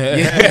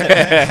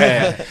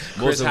 Yeah.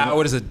 Chris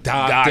Howard is a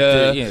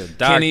doctor.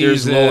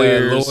 Doctors, Kenny's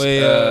lawyers.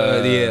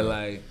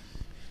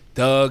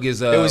 Doug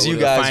is a It was you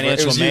guys.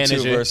 financial It was you manager.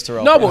 two versus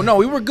Terrell. No,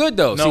 we were good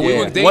though. No, we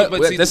were.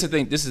 That's the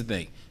thing. This is the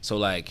thing. So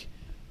like,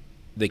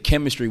 the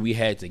chemistry we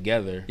had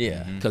together.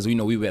 Yeah. Because we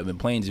have been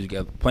playing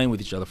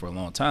with each other for a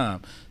long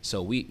time.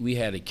 So we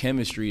had a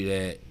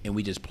chemistry and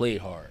we just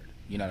played hard.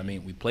 You know what I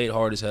mean? We played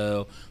hard as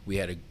hell. We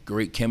had a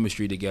great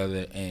chemistry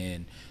together,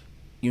 and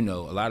a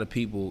lot of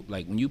people,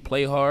 like, when you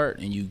play hard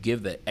and you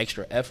give the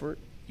extra effort,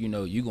 you're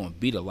going to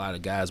beat a lot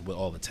of guys with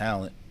all the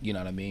talent, you know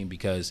what I mean?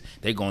 Because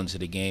they go into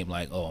the game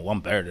like, oh, well,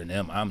 I'm better than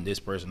them. I'm this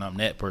person. I'm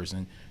that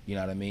person, you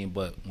know what I mean?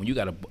 But when you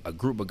got a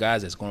group of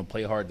guys that's going to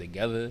play hard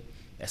together,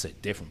 that's a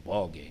different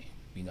ball game,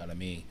 you know what I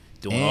mean?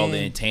 Doing all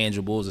the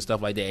intangibles and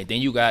stuff like that. And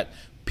then you got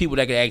people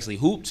that can actually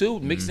hoop, too,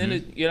 mixed in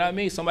it, you know what I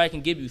mean? Somebody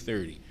can give you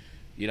 30,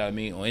 you know what I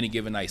mean? On any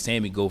given night,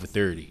 Sammy go for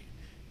 30.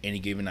 Any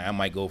given night, I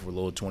might go for a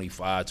little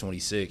 25,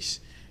 26.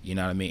 You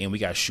know what I mean? And we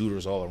got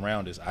shooters all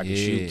around us. I can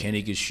shoot.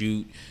 Kenny can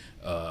shoot.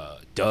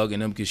 Doug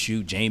and them could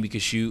shoot. Jamie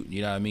could shoot.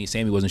 You know what I mean?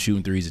 Sammy wasn't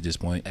shooting threes at this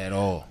point. At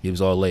all. It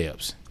was all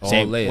layups.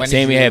 Layups.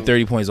 Sammy had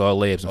 30 points, all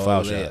layups and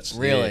foul shots.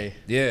 Really?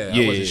 Yeah.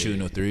 I wasn't shooting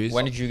no threes.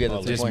 When did you get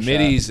the Just 3-point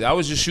middies. shot? I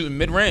was just shooting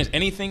mid-range.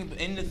 Anything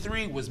in the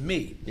 3 was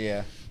me.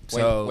 Yeah.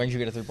 So when did you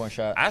get a 3-point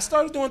shot? I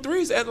started doing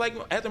threes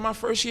after my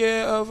first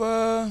year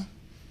of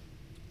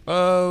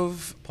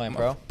Playing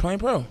pro? Playing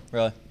pro.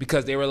 Really?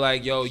 Because they were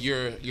like, yo,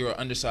 you're an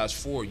undersized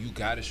 4. You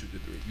got to shoot the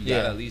 3. You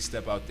got to at least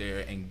step out there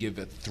and give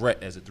a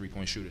threat as a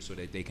 3-point shooter so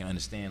that they can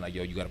understand, like,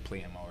 yo, you got to play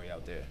him already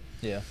out there.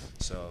 Yeah.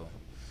 So,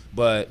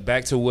 but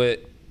back to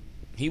what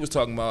he was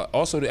talking about,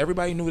 also that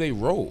everybody knew their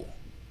role.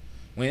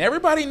 When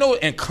everybody know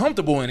and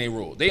comfortable in their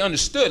role, they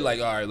understood, like,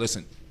 all right,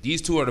 listen,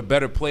 these two are the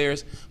better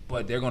players,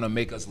 but they're going to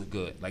make us look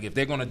good. Like, if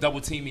they're going to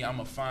double team me, I'm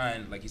going to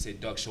find, like you said,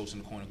 Doug Schultz in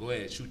the corner. Go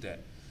ahead, shoot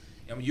that.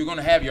 I mean, you're going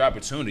to have your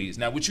opportunities.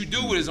 Now, what you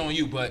do with it is on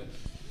you, but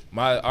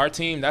our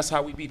team, that's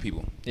how we beat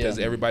people because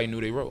everybody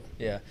knew their role.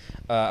 Yeah.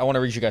 I want to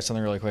read you guys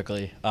something really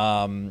quickly.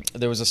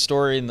 There was a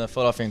story in the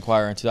Philadelphia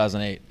Inquirer in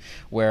 2008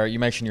 where you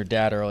mentioned your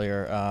dad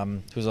earlier,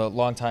 who was a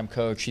longtime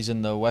coach. He's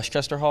in the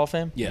Westchester Hall of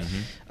Fame. Yeah.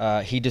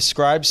 He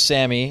describes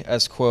Sammy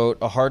as, quote,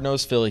 a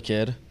hard-nosed Philly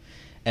kid,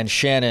 and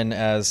Shannon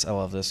as, I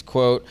love this,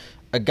 quote,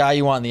 a guy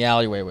you want in the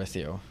alleyway with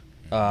you.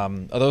 Are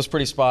those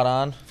pretty spot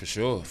on? For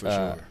sure.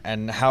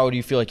 And how do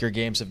you feel like your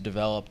games have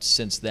developed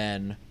since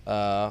then,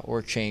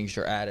 or changed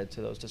or added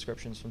to those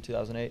descriptions from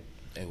 2008?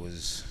 It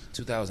was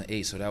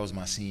 2008, so that was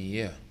my senior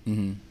year.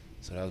 Mm-hmm.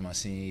 So that was my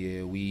senior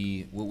year.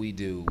 We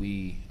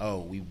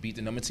beat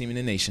the number team in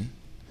the nation.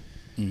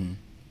 Mm-hmm.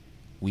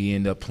 We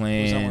end up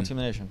playing. Who's on one team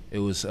in the nation? It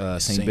was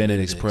St.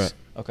 Benedict's Prep.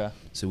 Okay.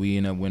 So we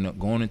end up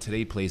going into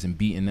their place and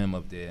beating them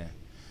up there.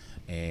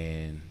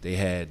 and they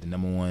had the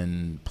number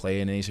 1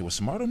 player in the nation. Was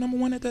Samardo number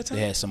 1 at that time?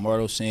 They had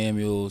Samardo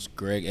Samuels,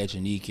 Greg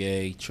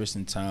Echenike,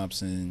 Tristan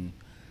Thompson,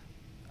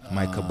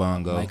 Mike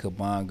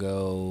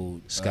Kabongo,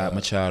 Scott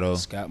Machado,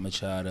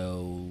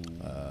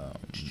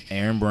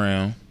 Aaron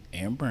Brown,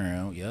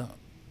 yeah.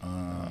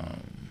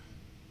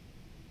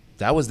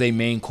 That was their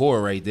main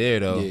core right there,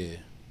 though. Yeah.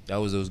 That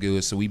was those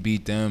good. So we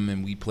beat them,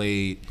 and we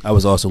played. I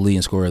was also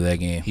leading scorer of that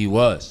game. He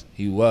was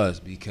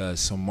because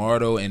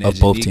Samardo and of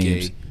both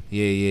teams.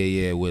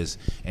 Yeah. Was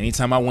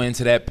anytime I went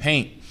into that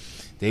paint,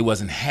 they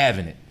wasn't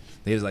having it.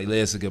 They was like,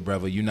 "Listen, good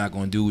brother, you're not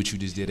gonna do what you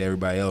just did to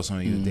everybody else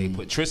on you." They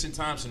put Tristan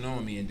Thompson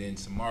on me, and then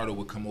Samardo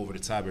would come over the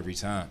top every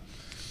time.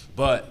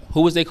 But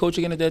who was their coach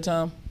again at that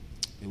time?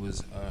 It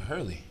was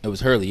Hurley. It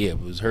was Hurley, yeah.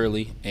 It was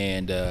Hurley,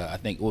 and I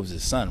think what was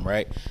his son,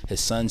 right? His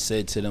son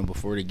said to them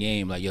before the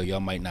game, like, "Yo, y'all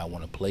might not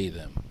want to play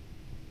them."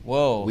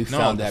 Whoa. We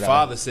found that the out.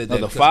 father said that.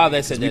 No, the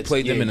father said we that.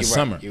 played them in the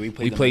summer. Yeah, we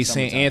played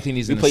St.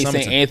 Anthony's in the summertime. We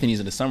played St. Anthony's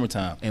in the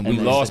summertime. And we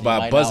lost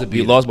by a buzzer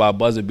beater. We lost by a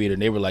buzzer beater,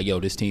 and they were like, "Yo,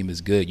 this team is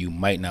good. You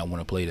might not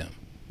want to play them."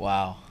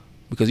 Wow.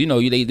 Because, you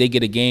know, they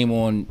get a game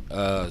on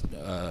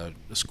a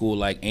school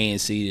like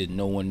A&C that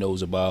no one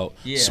knows about,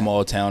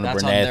 small town of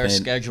That's Bernathen. on their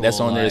schedule. That's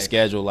on their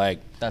schedule. Like,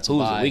 that's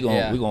we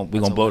gonna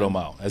blow them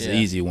out. That's an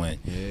easy win.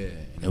 Yeah.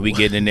 And we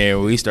get in there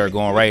and we start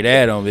going right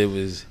at them. It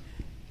was,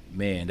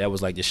 man, that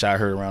was like the shot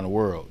heard around the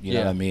world. You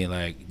know what I mean?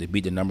 Like, they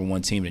beat the number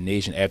 1 team in the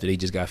nation after they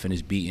just got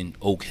finished beating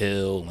Oak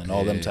Hill and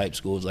all them type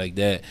schools like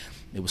that.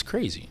 It was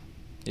crazy.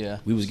 Yeah.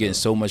 We was getting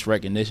so much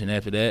recognition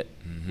after that.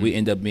 Mm-hmm. We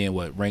end up being,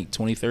 ranked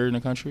 23rd in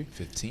the country?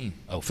 15.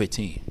 Oh,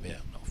 15. Yeah,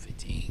 no,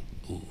 15.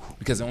 Ooh.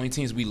 Because the only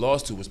teams we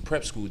lost to was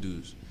prep school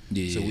dudes.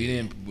 Yeah. So we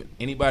didn't –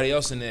 anybody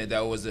else in there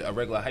that was a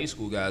regular high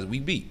school guys, we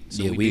beat.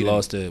 So we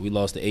lost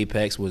to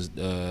Apex was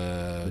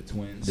the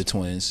Twins. The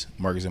Twins,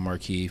 Marcus and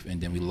Markeith, and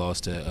then we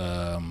lost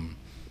to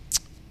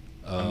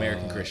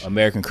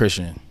American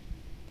Christian.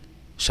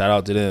 Shout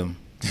out to them.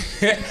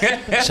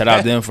 Shout out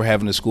to them for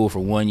having the school for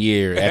 1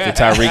 year.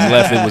 After Tyreek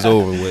left, it was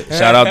over with.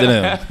 Shout out to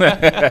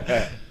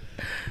them.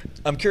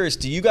 I'm curious,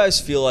 do you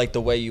guys feel like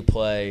the way you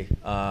play,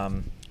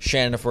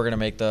 Shannon, if we're going to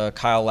make the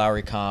Kyle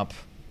Lowry comp,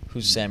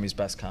 who's Sammy's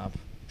best comp?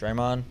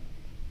 Draymond? Is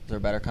there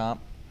a better comp?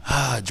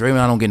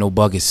 Draymond don't get no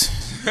buckets.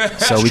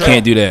 So we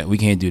can't do that.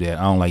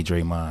 I don't like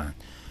Draymond.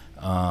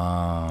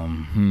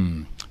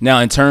 Now,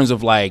 in terms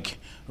of, like,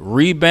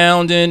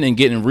 rebounding and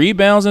getting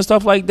rebounds and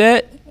stuff like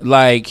that,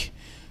 like,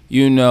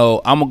 you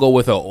know, I'm going to go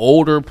with an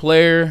older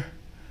player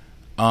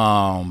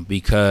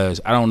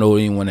because I don't know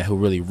anyone who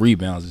really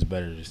rebounds as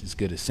better as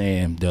good as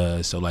Sam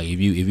does. So, like, if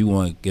you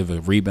want to give a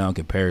rebound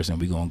comparison,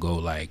 we're going to go,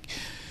 like,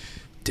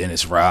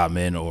 Dennis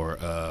Rodman or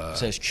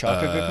so is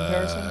Chuck a good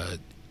comparison?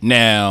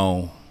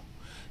 Now,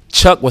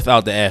 Chuck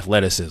without the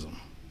athleticism.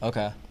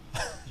 Okay.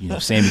 You know,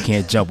 Sammy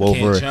can't jump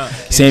over.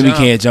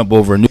 Can't jump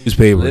over a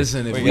newspaper.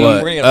 Listen, if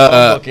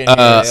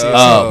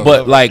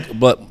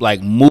but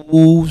like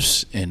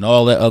moves and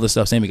all that other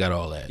stuff, Sammy got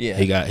all that. Yeah.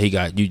 He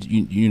got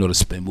you know the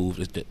spin moves.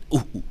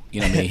 You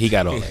know what I mean? He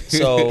got all that.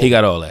 So he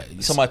got all that.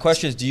 So my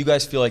question is, do you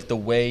guys feel like the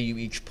way you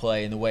each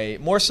play and the way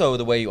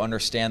you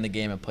understand the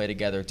game and play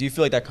together, do you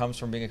feel like that comes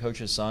from being a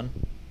coach's son?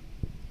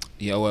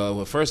 Yeah.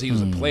 Well, first he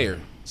was a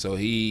player, so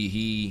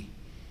he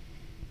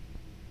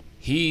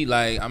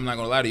like, I'm not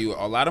gonna lie to you,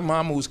 a lot of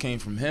my moves came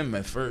from him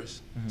at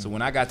first. Mm-hmm. So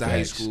when I got to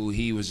high school,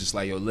 he was just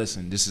like, yo,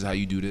 listen, this is how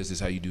you do this is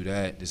how you do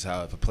that. This is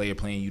how, if a player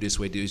playing you this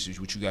way, this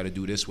is what you got to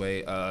do this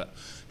way.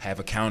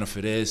 Have a counter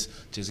for this,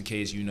 just in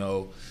case, you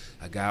know,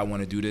 a guy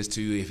want to do this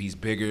to you, if he's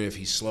bigger, if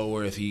he's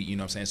slower, if he, you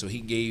know what I'm saying. So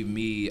he gave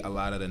me a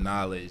lot of the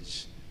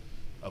knowledge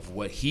of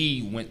what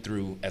he went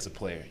through as a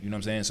player. You know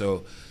what I'm saying?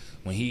 So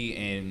when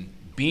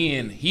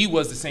he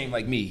was the same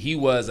like me. He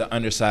was an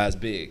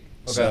undersized big.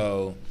 Okay.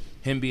 So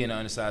him being an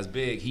undersized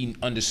big, he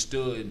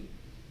understood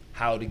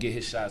how to get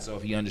his shots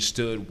off. He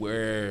understood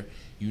where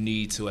you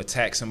need to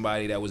attack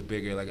somebody that was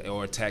bigger, like,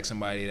 or attack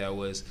somebody that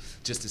was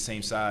just the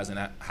same size, and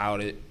how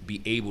to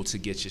be able to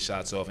get your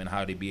shots off and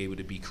how to be able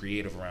to be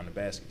creative around the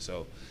basket.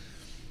 So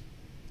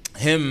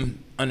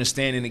him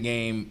understanding the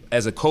game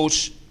as a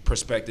coach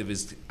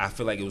perspective I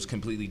feel like it was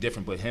completely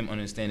different, but him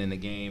understanding the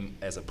game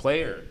as a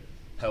player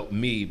helped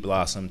me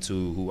blossom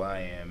to who I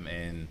am,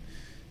 and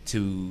to,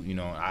 you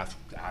know, I've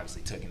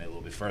obviously taken it a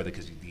little bit further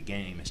because the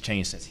game has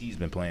changed since he's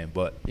been playing.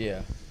 But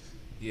yeah,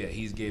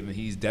 he's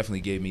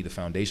definitely gave me the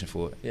foundation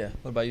for it. Yeah.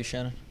 What about you,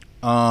 Shannon?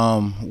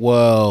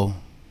 Well,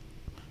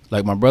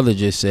 like my brother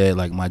just said,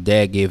 like my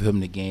dad gave him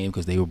the game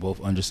because they were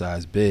both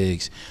undersized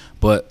bigs.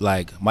 But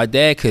like my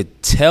dad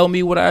could tell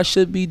me what I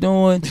should be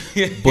doing,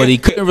 but he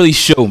couldn't really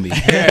show me.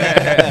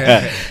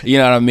 You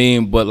know what I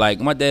mean? But like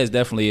my dad's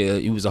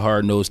definitely he was a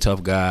hard-nosed,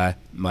 tough guy.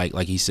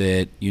 Like he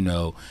said, you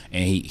know,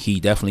 and he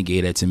definitely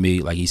gave that to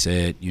me. Like he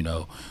said, you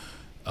know,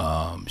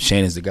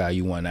 Shannon's the guy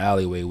you want in the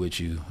alleyway with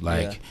you.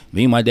 Like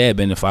me and my dad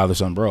been in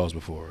father-son brawls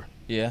before.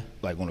 Yeah,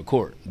 like on the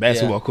court,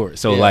 basketball court.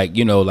 So like,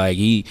 you know, like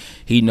he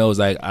knows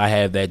like I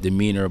have that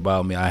demeanor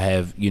about me. I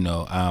have, you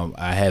know,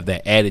 I have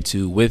that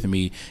attitude with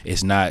me.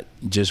 It's not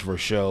just for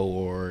show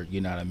or, you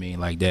know what I mean,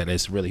 like that.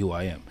 That's really who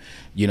I am.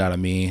 You know what I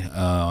mean?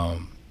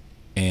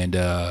 And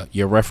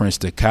your reference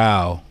to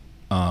Kyle,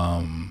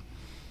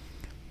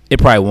 it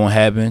probably won't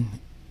happen,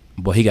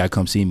 but he got to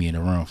come see me in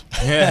the Rumph.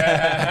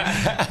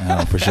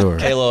 For sure.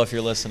 Kalo, if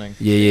you're listening.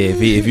 Yeah.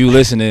 If you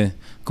listening,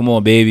 come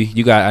on, baby.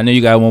 I know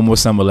you got one more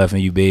summer left in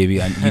you, baby.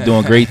 You're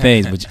doing great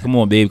things, but come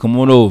on, baby. Come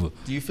on over.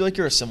 Do you feel like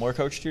you're a similar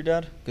coach to your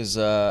dad? Because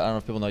I don't know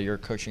if people know you're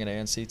coaching at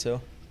ANC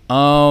too.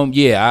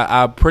 Yeah,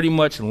 I pretty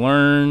much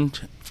learned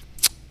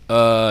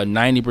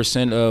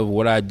 90% of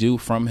what I do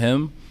from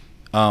him.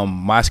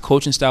 My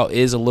coaching style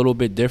is a little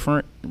bit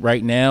different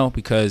right now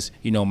because,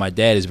 my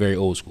dad is very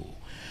old school.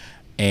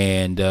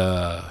 And,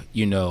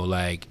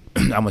 like,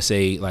 I'm going to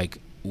say, like,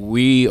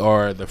 we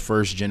are the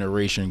first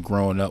generation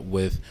growing up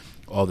with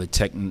all the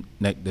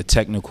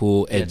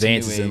technical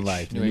advances in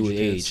life, new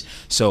age.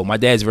 So my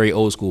dad's very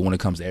old school when it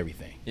comes to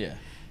everything. Yeah.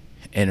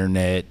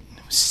 Internet,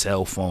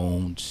 cell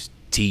phones,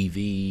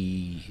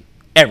 TV,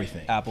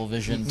 everything. Apple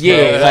Vision.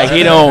 Yeah, like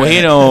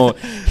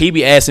he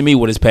be asking me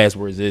what his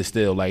passwords is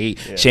still. Like,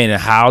 Shannon,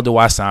 how do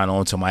I sign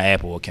on to my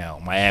Apple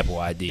account, my Apple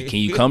ID? Can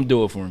you come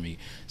do it for me?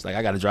 It's like,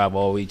 I got to drive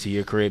all the way to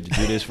your crib to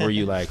do this for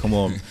you. Like, come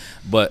on.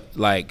 But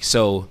like,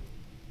 so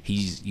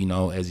he's,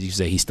 as you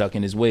say, he's stuck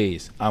in his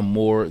ways. I'm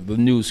more the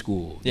new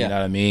school. You know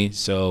what I mean?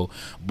 So,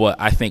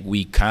 but I think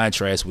we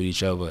contrast with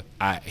each other.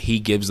 He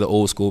gives the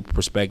old school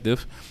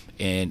perspective,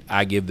 and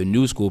I give the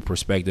new school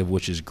perspective,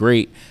 which is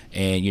great.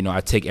 And,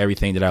 I take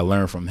everything that I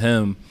learned from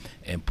him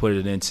and put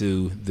it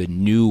into the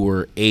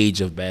newer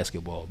age of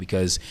basketball,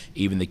 because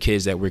even the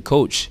kids that we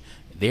coach,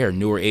 they're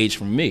newer age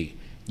from me.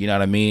 You know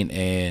what I mean?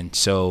 And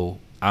so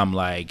I'm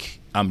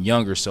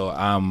younger, so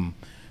I'm,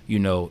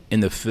 in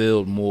the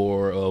field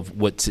more of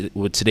what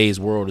today's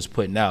world is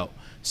putting out.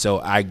 So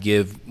I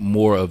give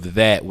more of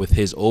that with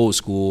his old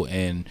school,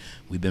 and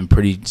we've been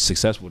pretty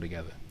successful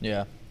together.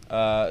 Yeah.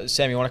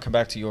 Sam, you want to come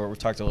back to we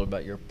talked a little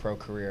about your pro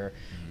career.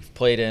 You've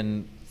played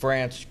in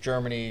France,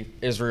 Germany,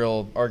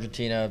 Israel,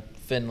 Argentina,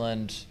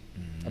 Finland,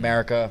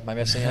 America. Am I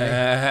missing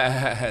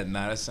any?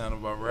 Nah, that sounds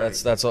about right.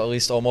 That's at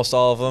least almost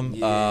all of them.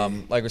 Yeah.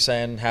 Like we're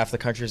saying, half the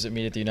countries that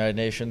meet at the United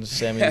Nations,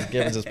 Sammy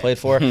Givens has played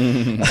for.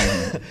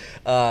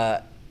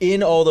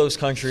 In all those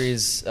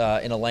countries,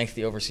 in a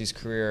lengthy overseas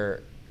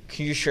career,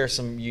 can you share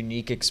some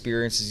unique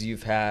experiences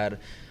you've had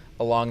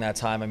along that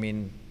time? I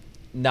mean,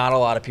 not a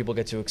lot of people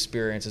get to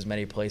experience as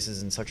many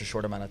places in such a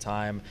short amount of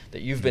time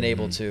that you've been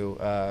able to.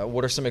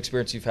 What are some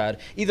experiences you've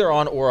had, either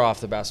on or off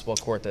the basketball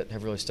court, that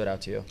have really stood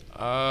out to you?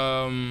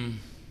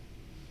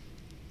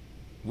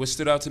 What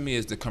stood out to me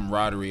is the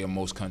camaraderie of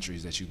most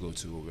countries that you go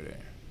to over there.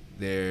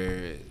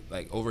 They're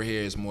like, over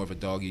here is more of a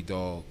dog eat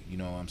dog, you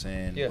know what I'm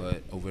saying? Yeah.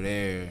 But over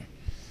there,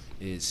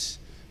 it's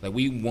like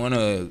we want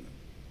to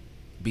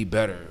be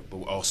better,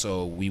 but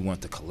also we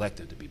want the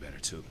collective to be better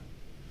too.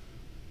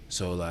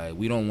 So, like,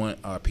 we don't want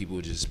our people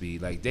to just be,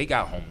 like, they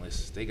got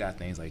homeless. They got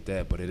things like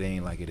that, but it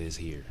ain't like it is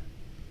here.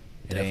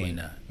 Definitely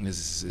not.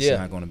 It's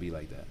not going to be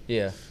like that.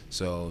 Yeah.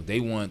 So, they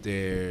want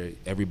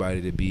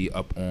everybody to be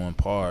up on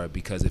par,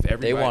 because if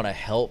everybody... They want to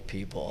help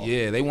people.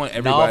 Yeah, they want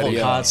everybody...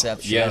 Novel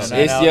concept. Yes.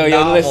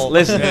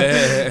 Listen.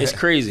 It's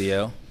crazy,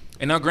 yo.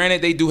 And now,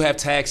 granted, they do have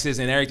taxes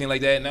and everything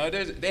like that. Now,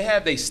 they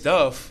have their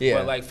stuff,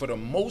 but, like, for the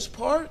most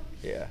part,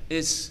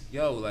 it's,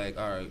 all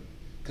right,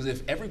 because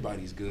if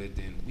everybody's good,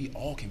 then we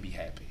all can be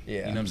happy. Yeah.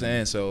 You know what I'm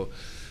saying? So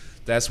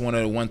that's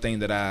one thing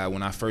that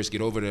when I first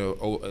get over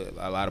to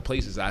a lot of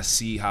places, I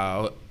see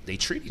how they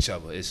treat each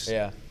other. It's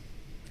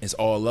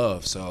all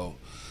love. So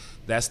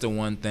that's the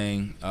one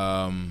thing.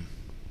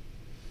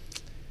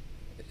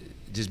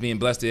 Just being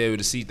blessed to be able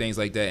to see things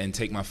like that and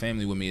take my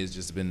family with me has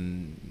just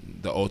been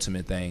the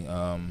ultimate thing.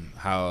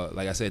 How,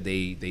 like I said,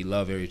 they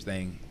love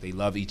everything. They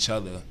love each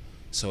other.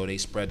 So they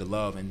spread the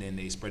love, and then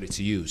they spread it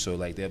to you. So,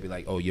 like, they'll be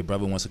like, oh, your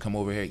brother wants to come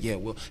over here? Yeah,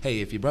 well, hey,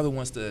 if your brother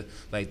wants to,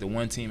 like, the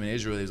one team in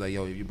Israel is like,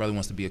 yo, if your brother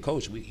wants to be a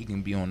coach, he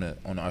can be on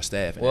our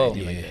staff. And Whoa.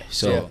 like that.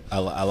 So a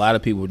lot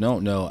of people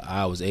don't know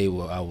I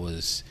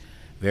was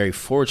very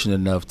fortunate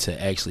enough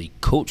to actually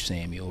coach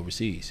Sammy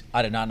overseas.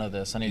 I did not know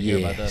this. I need to hear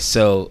about this.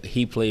 So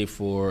he played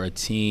for a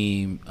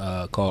team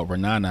called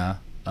Renana,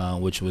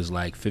 which was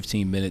like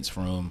 15 minutes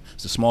from,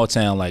 it's a small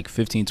town, like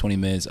 15, 20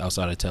 minutes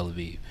outside of Tel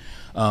Aviv.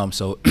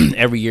 So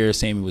every year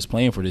Sammy was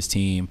playing for this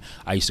team,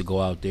 I used to go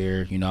out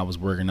there. I was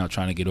working out,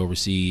 trying to get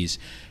overseas,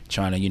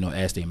 trying to,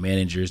 ask their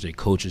managers, their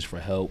coaches for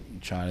help,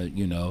 trying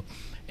to,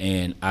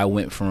 and I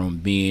went from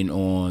being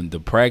on the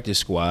practice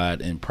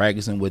squad and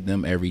practicing with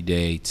them every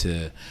day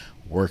to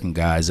working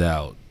guys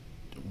out,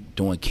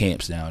 doing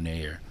camps down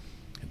there,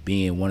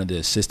 being one of the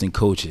assistant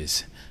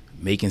coaches,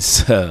 making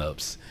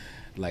subs.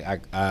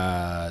 Like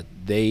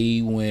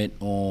they went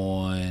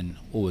on,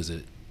 what was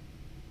it?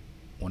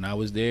 When I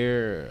was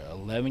there,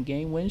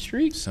 11-game win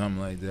streak?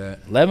 Something like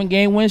that.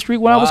 11-game win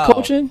streak when I was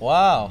coaching.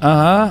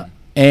 Wow.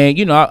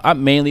 And, I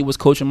mainly was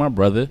coaching my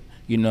brother.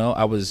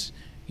 I was,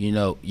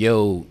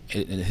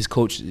 his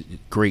coach,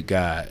 great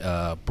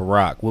guy,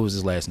 Barack. What was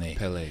his last name?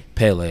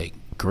 Pele.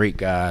 Great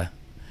guy.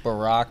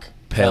 Barack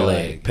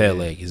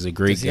Pele is a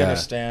great Does he guy.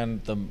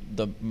 understand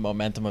the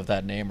momentum of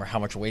that name or how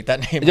much weight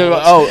that name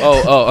Yeah,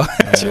 holds?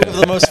 Two of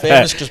the most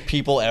famous just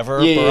people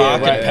ever,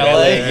 Barack and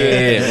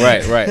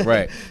Pele.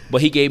 Right.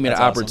 But he gave me the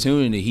That's awesome.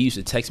 opportunity. He used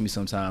to text me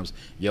sometimes,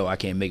 yo, I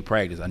can't make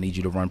practice. I need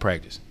you to run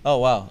practice. Oh,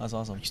 wow. That's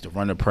awesome. Used to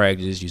run the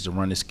practice, used to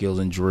run the skills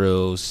and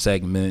drills,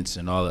 segments,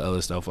 and all the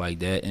other stuff like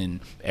that. And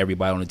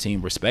everybody on the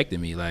team respected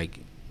me.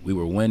 Like, we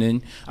were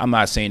winning. I'm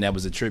not saying that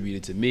was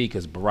attributed to me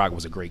because Barack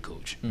was a great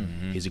coach.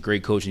 Mm-hmm. He's a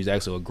great coach, and he's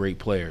actually a great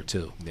player,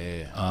 too.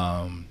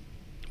 Yeah.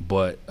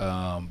 But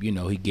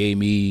he gave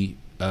me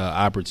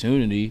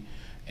opportunity,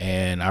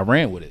 and I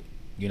ran with it.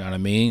 You know what I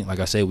mean? Like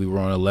I said, we were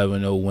on an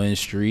 11-0 win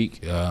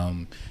streak.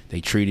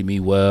 They treated me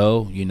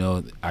well. You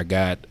know, I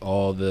got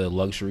all the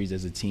luxuries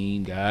as a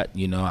team got.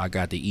 You know, I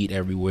got to eat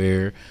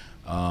everywhere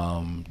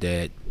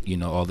that,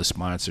 all the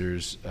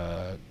sponsors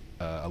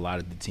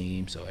allotted the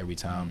team. So every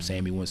time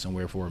Sammy went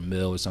somewhere for a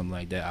meal or something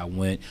like that, I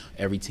went.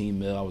 Every team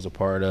meal I was a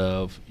part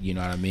of. You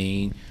know what I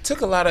mean?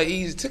 Took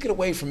it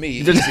away from me.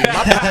 Easy. My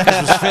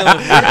pockets was feeling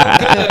real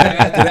good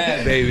after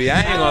that, baby. I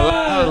ain't gonna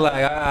lie. I was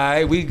like, all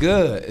right, we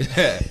good.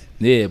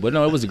 Yeah, but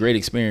no, it was a great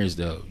experience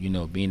though. You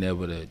know, being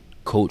able to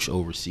coach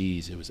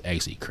overseas, it was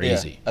actually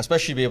crazy. Yeah,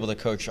 especially to be able to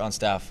coach on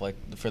staff like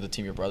for the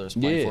team your brother's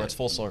playing for. It's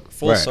full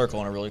Right.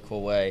 circle in a really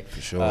cool way. For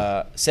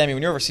sure. Sammy,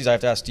 when you're overseas, I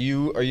have to ask: are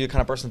you the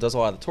kind of person that does a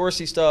lot of the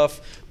touristy stuff?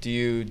 Do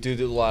you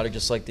do a lot of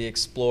just like the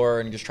explore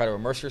and just try to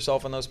immerse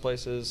yourself in those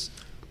places?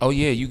 Oh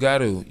yeah, you got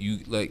to. You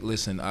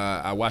listen.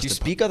 I watched. Do you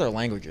speak other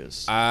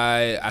languages?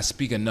 I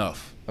speak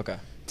enough. Okay.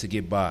 To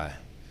get by.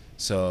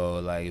 So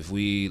like if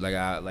we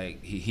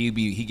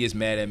he gets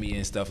mad at me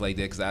and stuff like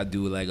that because I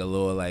do like a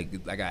little I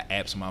got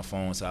apps on my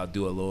phone, so I'll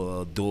do a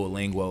little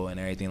Duolingo and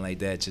everything like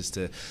that just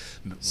to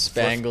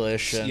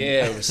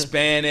Spanglish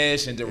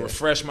Spanish and to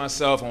refresh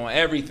myself on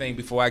everything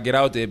before I get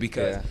out there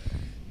because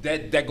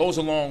that goes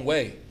a long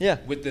way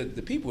with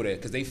the people there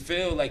because they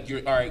feel like you're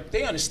all right.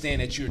 They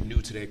understand that you're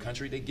new to their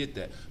country, they get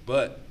that,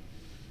 but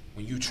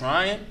when you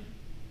trying.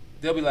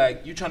 They'll be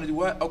like, you trying to do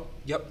what? Oh,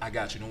 yep, I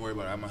got you. Don't worry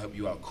about it. I'm going to help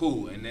you out.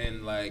 Cool. And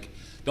then, like,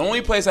 the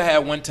only place I had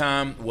one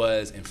time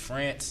was in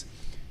France.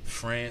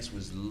 France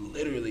was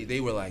literally,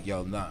 they were like,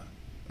 yo, nah,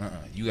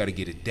 you got to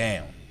get it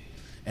down.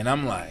 And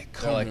I'm like,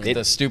 come on.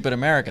 The stupid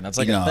American. That's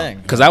like a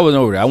thing. Because I was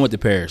over there. I went to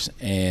Paris.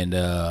 And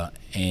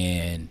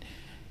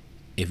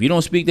if you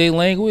don't speak their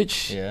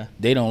language,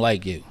 they don't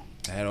like you.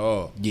 At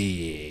all.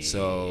 Yeah.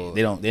 So.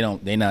 They're not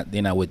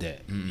with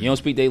that. Mm-hmm. You don't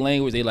speak their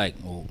language, they like,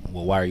 well,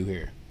 why are you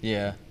here?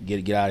 Yeah,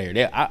 get out of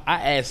here.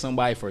 I asked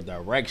somebody for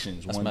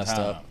directions one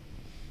time,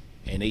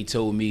 and they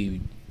told me,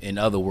 in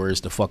other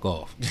words, to fuck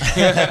off.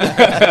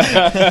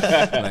 I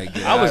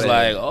was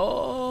like,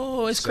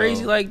 oh, it's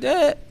crazy like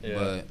that. Yeah.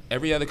 But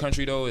every other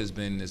country though has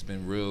been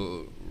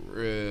real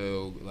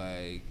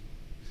like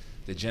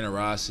the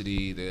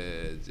generosity,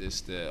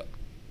 the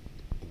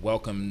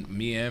welcome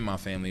me and my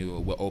family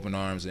with open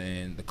arms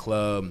and the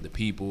club, the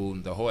people,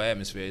 the whole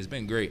atmosphere. It's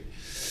been great.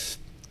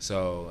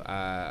 So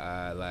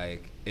I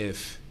like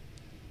if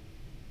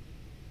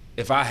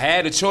I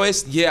had a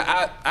choice,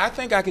 I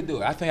think I could do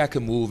it. I think I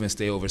could move and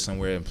stay over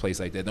somewhere in a place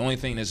like that. The only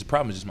thing that's a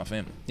problem is just my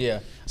family. Yeah.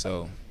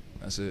 So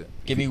that's it.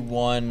 Give me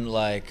one,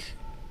 like,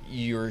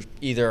 you're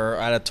either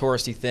at a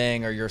touristy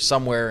thing or you're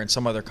somewhere in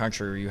some other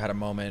country where you had a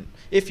moment.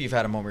 If you've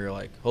had a moment where you're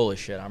like, holy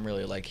shit, I'm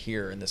really like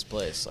here in this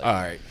place. Like, all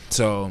right.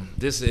 So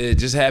it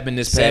just happened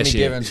this past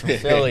year. Sammy Givens from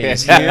Philly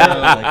is here.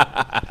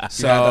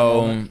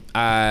 So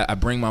I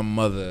bring my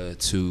mother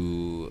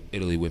to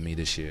Italy with me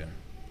this year.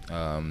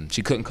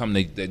 She couldn't come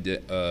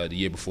the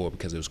year before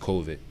because it was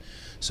COVID.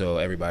 So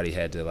everybody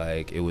had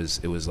to it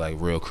was like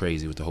real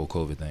crazy with the whole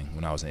COVID thing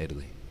when I was in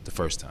Italy the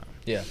first time.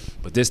 Yeah.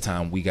 But this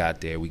time we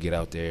get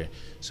out there,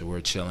 so we're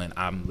chilling.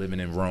 I'm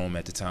living in Rome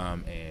at the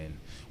time, and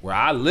where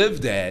I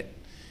lived at,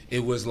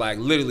 it was like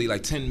literally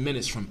like 10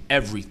 minutes from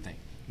everything.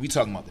 We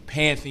talking about the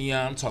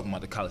Pantheon, I'm talking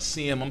about the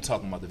Coliseum, I'm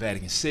talking about the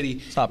Vatican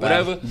City,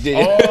 whatever.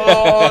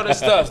 All the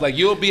stuff. Like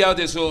you'll be out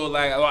there, so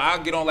like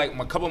I'll get on like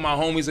a couple of my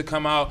homies that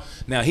come out.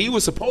 Now he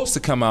was supposed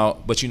to come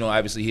out, but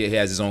obviously he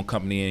has his own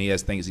company and he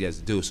has things he has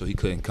to do, so he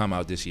couldn't come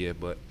out this year.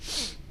 But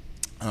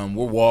we're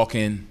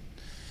walking.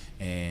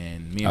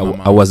 And me and my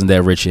mom, I wasn't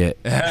that rich yet.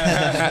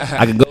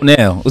 I can go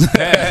now.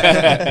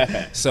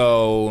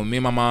 So me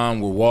and my mom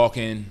were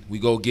walking. We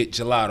go get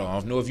gelato. I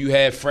don't know if you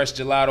had fresh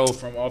gelato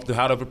from off the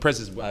Hot of a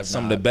Princess.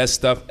 Some of the best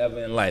stuff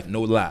ever in life.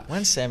 No lie.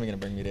 When's Sammy gonna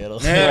bring me to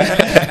Italy?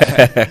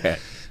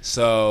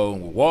 So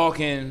we're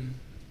walking,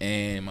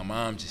 and my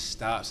mom just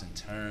stops and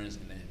turns,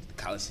 and then the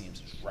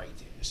Coliseum's just right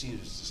there. She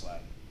was just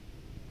like,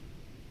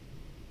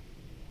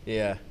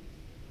 yeah.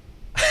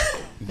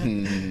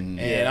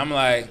 And I'm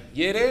like,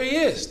 yeah, there he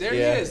is. There he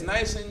is,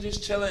 nice and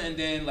just chilling. And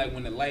then like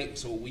when the light,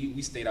 so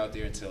we stayed out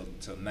there until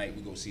night.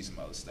 We go see some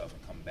other stuff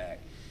and come back.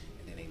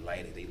 And then they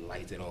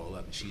light it all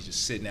up. And she's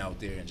just sitting out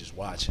there and just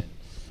watching.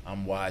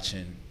 I'm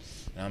watching,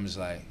 and I'm just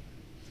like,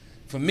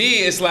 for me,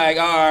 it's like,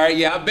 all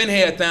right, I've been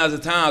here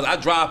 1,000 times. I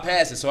drive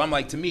past it, so I'm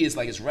like, to me, it's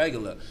like it's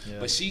regular. Yeah.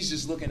 But she's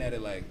just looking at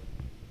it like.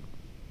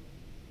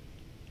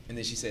 And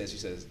then she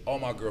says, all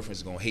my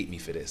girlfriends are gonna hate me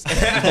for this.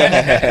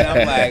 And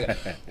I'm like,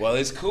 well,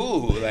 it's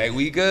cool, like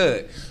we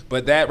good.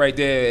 But that right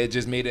there, it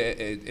just made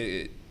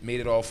it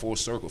made it all full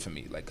circle for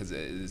me, like, cause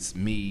it's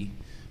me,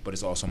 but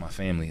it's also my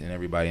family, and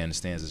everybody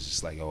understands. It's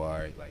just like, oh, all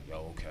right, like,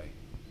 oh, okay.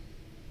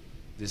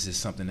 This is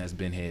something that's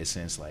been here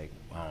since, like,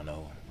 I don't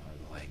know,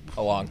 like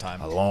A long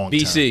time. A long time.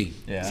 BC.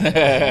 Yeah.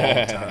 A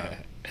long time.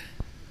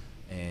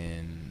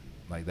 And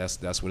like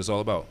that's what it's all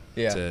about.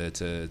 Yeah.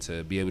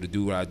 To be able to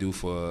do what I do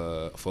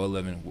for a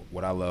living,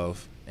 what I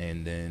love,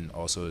 and then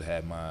also to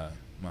have my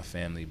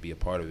family be a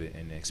part of it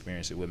and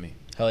experience it with me.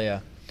 Hell yeah.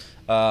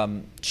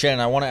 Shannon,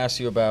 I want to ask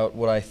you about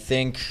what I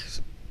think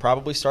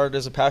probably started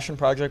as a passion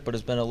project, but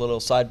has been a little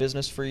side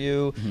business for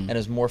you and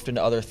has morphed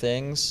into other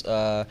things.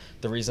 The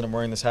reason I'm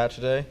wearing this hat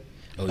today.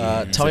 Oh,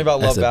 yeah. Tell me about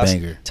Love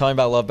basketball. Tell me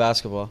about Love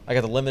Basketball. I got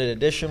the limited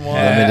edition one.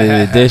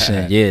 Limited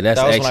edition. Yeah, that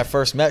was when I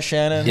first met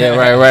Shannon. Yeah,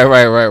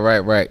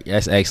 right.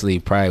 That's actually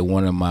probably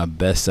one of my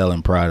best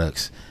selling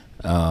products.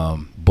 Yeah.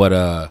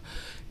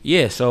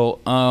 So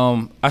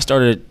I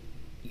started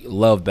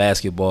Love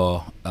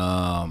Basketball.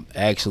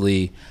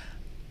 Actually,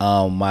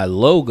 my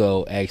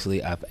logo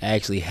I've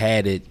actually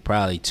had it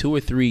probably 2 or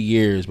 3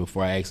 years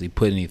before I actually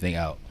put anything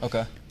out.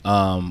 Okay.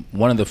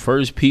 One of the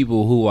first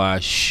people who I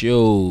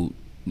showed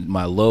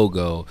my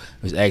logo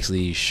was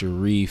actually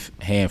Sharif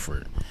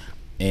Hanford,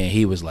 and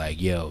he was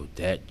like, yo,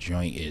 that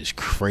joint is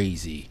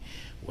crazy.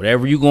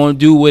 Whatever you gonna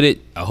do with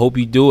it, I hope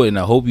you do it, and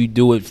I hope you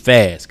do it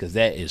fast, because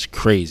that is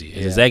crazy.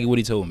 It's exactly what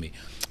he told me.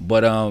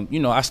 But I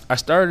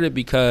started it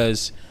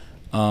because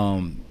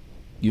I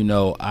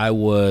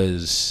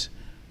was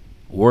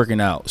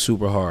working out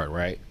super hard,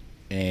 right?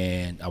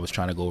 And I was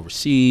trying to go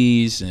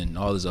overseas and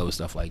all this other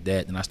stuff like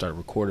that. And I started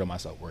recording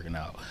myself working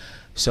out.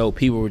 So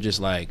people were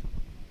just like,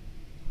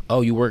 oh,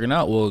 you working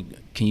out? Well,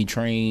 can you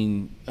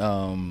train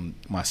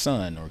my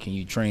son, or can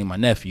you train my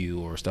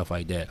nephew, or stuff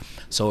like that?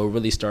 So it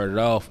really started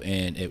off,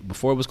 and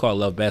before it was called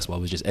Love Basketball,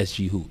 it was just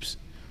SG Hoops,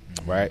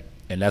 right?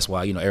 And that's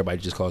why everybody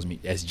just calls me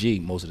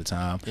SG most of the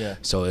time. Yeah.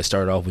 So it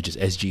started off with just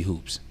SG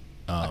Hoops.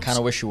 I kind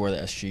of wish you wore the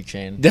SG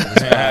chain.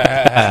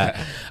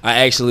 I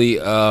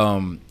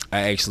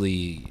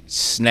actually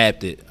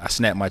snapped it. I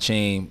snapped my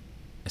chain,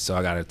 so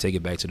I got to take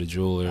it back to the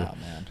jeweler. Oh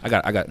man.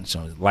 I got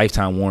some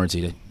lifetime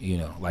warranty.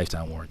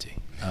 Lifetime warranty.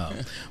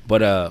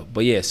 But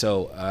yeah.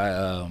 So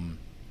I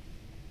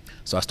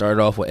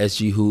started off with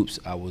SG Hoops.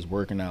 I was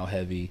working out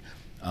heavy.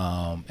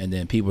 And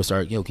then people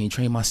started, yo, can you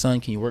train my son?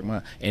 Can you work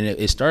my? And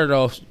it started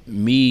off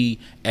me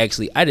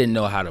actually. I didn't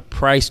know how to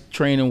price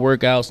training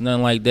workouts,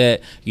 nothing like that.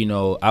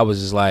 I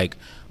was just like,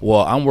 well,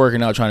 I'm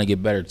working out trying to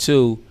get better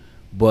too,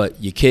 but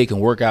your kid can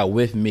work out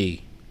with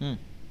me.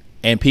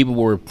 And people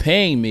were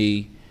paying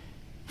me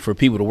for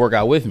people to work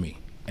out with me,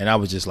 and I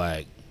was just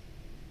like,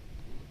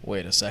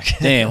 wait a second.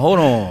 Damn, hold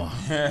on.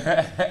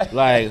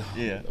 Like,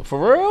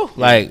 for real?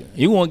 Like,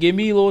 you want to give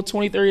me a little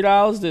 $20,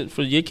 $30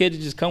 for your kid to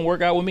just come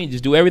work out with me,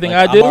 just do everything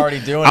I do? I'm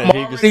already doing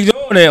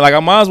it. Like, I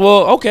might as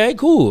well. Okay,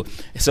 cool.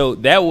 So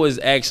that was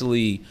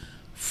actually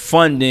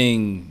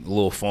funding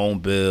little phone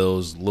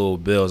bills, little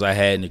bills I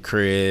had in the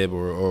crib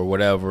or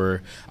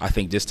whatever. I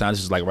think this time,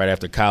 this was like right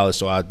after college,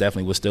 so I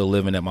definitely was still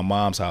living at my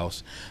mom's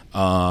house.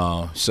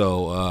 So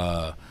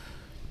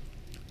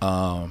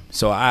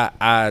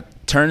I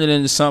turned it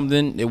into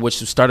something which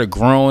started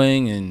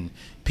growing, and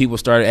people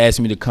started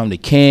asking me to come to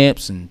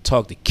camps and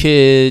talk to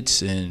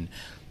kids and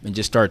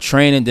just start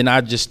training. Then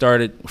I just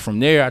started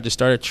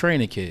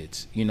training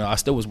kids. I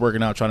still was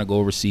working out, trying to go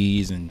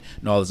overseas and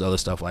all this other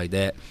stuff like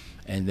that.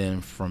 And then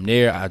from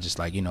there, I just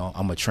I'm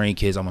gonna train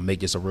kids. I'm gonna make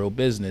this a real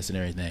business and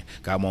everything.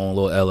 Got my own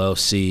little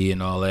LLC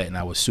and all that, and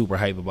I was super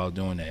hype about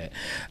doing that.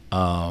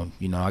 I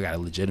got a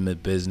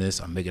legitimate business.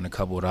 I'm making a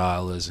couple of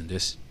dollars and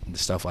this and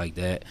stuff like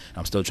that.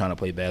 I'm still trying to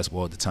play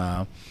basketball at the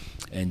time.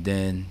 And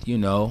then,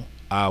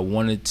 I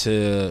wanted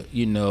to,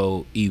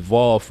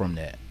 evolve from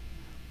that.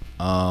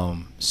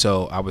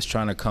 So I was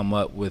trying to come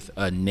up with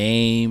a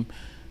name,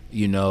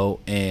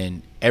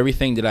 and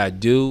everything that I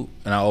do,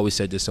 and I always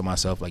said this to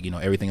myself,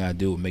 everything I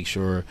do, make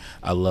sure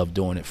I love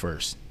doing it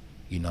first.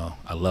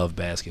 I love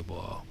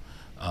basketball.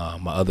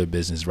 My other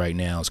business right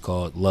now is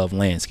called Love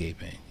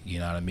Landscaping. You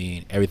know what I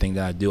mean? Everything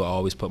that I do, I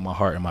always put my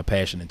heart and my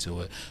passion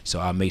into it. So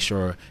I make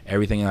sure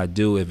everything I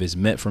do, if it's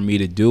meant for me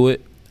to do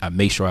it, I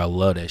make sure I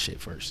love that shit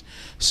first.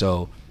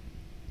 So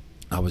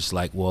I was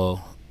like,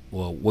 well,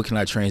 what can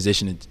I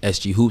transition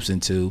SG Hoops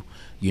into,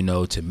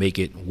 to make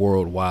it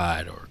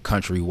worldwide or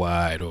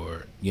countrywide,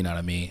 or, you know what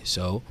I mean?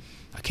 So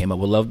I came up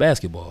with Love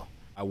Basketball.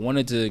 I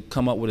wanted to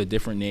come up with a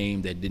different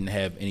name that didn't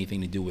have anything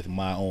to do with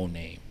my own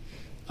name.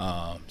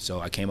 So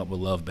I came up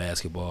with Love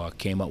Basketball. I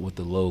came up with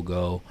the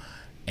logo,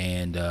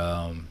 and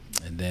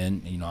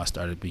then I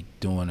started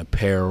doing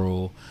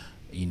apparel,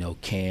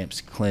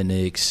 camps,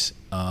 clinics,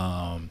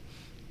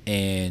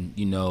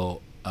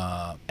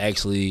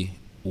 actually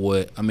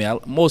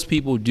most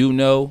people do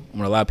know,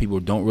 a lot of people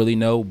don't really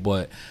know,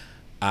 but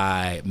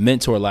I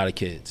mentor a lot of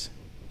kids.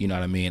 You know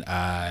what I mean?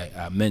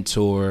 I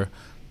mentor,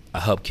 I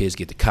help kids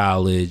get to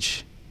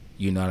college.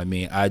 You know what I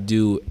mean? I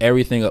do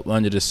everything up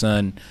under the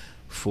sun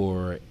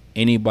for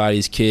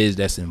anybody's kids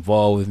that's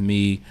involved with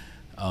me,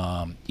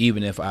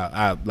 even if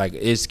I like,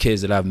 it's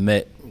kids that I've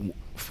met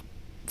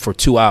for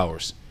 2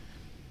 hours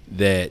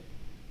that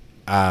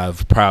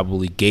I've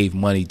probably gave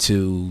money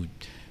to,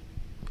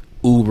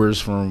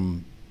 Ubers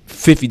from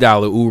 $50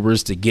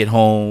 Ubers to get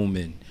home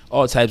and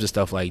all types of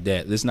stuff like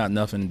that. It's not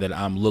nothing that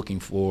I'm looking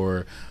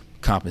for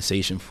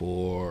compensation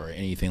for or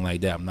anything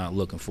like that. I'm not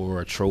looking for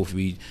a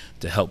trophy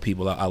to help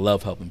people out. I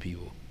love helping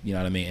people. You know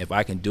what I mean? If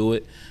I can do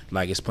it,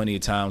 like, it's plenty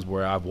of times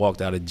where I've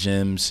walked out of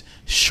gyms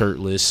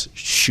shirtless,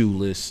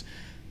 shoeless.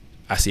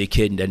 I see a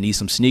kid that needs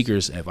some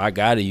sneakers. If I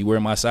got it, you wear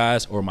my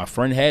size, or my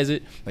friend has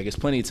it. Like, it's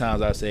plenty of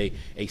times I say,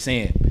 hey,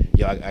 Sam,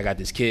 yo, I got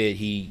this kid.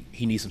 He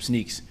needs some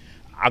sneaks.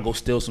 I go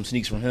steal some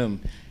sneaks from him.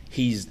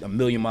 He's a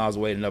million miles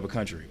away in another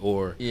country.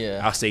 Or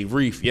I'll say,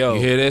 Reef, yo. You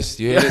hear this?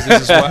 This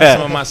is why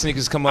some of my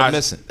sneakers come up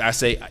missing. I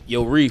say,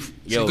 yo, Reef.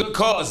 Yo, it's a good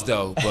cause,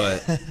 though.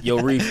 But yo,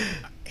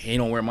 Reef, he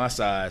don't wear my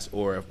size.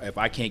 Or if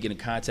I can't get in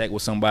contact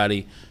with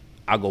somebody,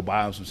 I'll go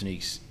buy him some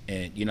sneaks.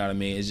 And you know what I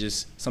mean? It's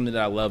just something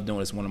that I love doing.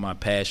 It's one of my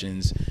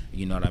passions.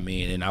 You know what I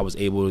mean? And I was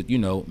able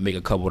to, make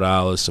a couple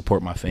dollars,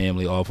 support my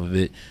family off of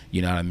it.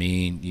 You know what I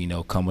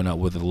mean? Coming up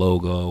with a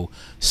logo,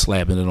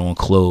 slapping it on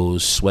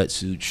clothes,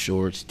 sweatsuits,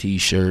 shorts,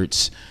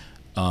 T-shirts.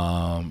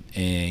 And,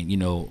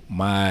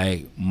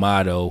 my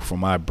motto for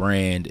my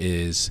brand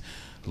is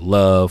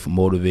love,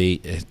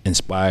 motivate,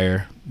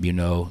 inspire.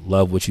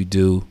 Love what you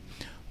do,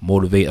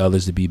 motivate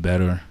others to be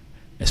better,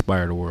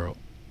 inspire the world.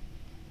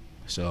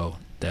 So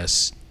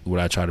that's what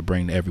I try to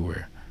bring to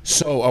everywhere.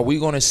 So are we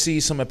going to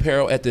see some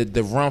apparel at the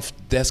Rumph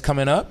that's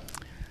coming up?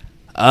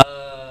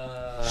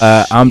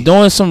 I'm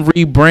doing some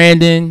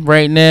rebranding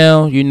right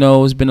now.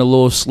 It's been a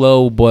little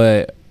slow,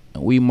 but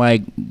we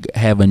might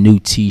have a new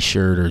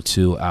T-shirt or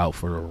two out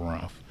for the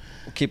Rumph.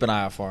 Keep an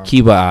eye out for them.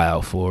 Keep an eye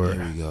out for it.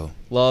 There we go.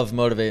 Love,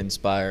 motivate,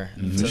 inspire.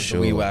 It says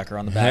sure. the Weed Whacker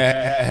on the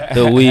back.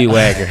 The Weed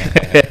Whacker.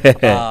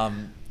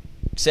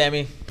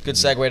 Sammy, good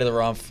segue to the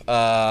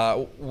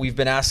Rumph. We've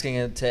been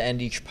asking to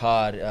end each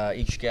pod,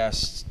 each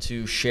guest,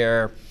 to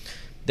share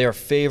their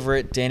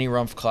favorite Danny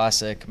Rumph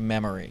classic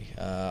memory.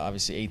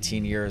 Obviously,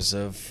 18 years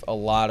of a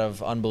lot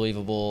of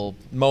unbelievable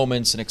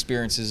moments and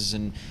experiences,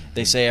 and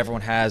they say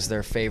everyone has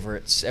their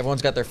favorites.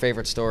 Everyone's got their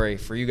favorite story.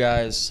 For you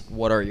guys,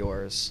 what are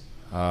yours?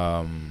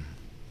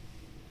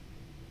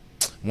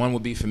 One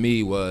would be for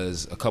me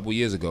was a few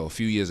years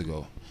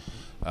ago.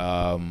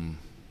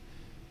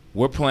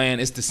 We're playing.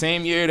 It's the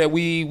same year that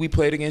we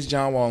played against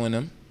John Wall and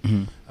them.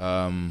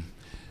 Mm-hmm.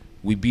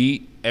 We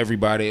beat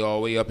everybody all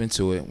the way up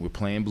into it. We're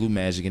playing Blue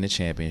Magic in the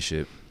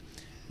championship.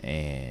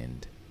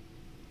 And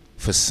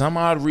for some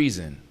odd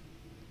reason,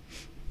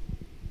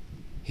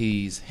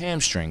 his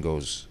hamstring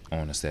goes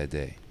on us that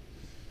day.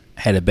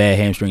 Had a bad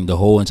hamstring the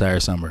whole entire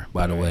summer,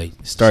 by the way.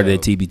 Started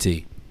at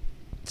TBT.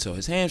 So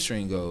his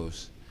hamstring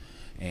goes,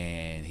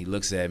 and he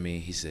looks at me.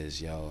 He says,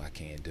 yo, I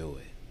can't do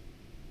it.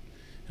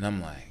 And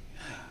I'm like,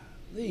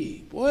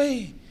 Lee,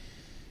 boy,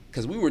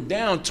 because we were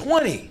down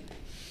 20.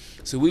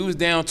 So we was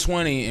down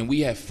 20, and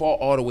we had fought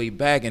all the way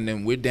back, and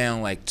then we're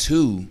down like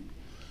 2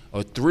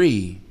 or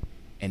 3,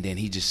 and then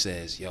he just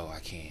says, yo, I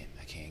can't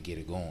get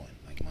it going.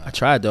 Like I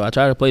tried, though. I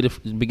tried to play the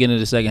beginning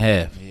of the second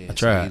half. Yeah, I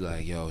tried. So he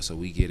like, yo, so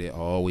we get it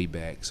all the way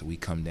back. So we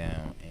come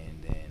down,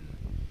 and then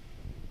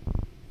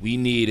we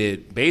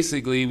needed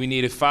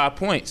 5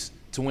 points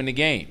to win the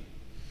game.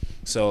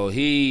 So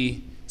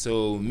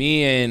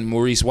me and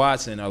Maurice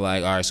Watson are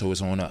like, all right, so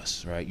it's on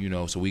us, right?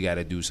 So we got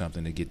to do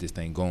something to get this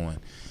thing going.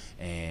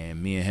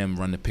 And me and him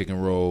run the pick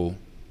and roll.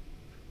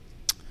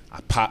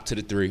 I pop to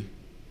the 3.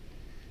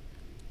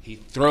 He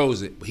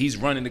throws it, but he's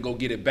running to go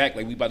get it back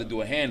like we about to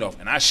do a handoff,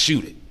 and I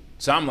shoot it.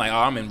 So I'm like, oh,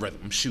 I'm in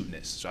rhythm. I'm shooting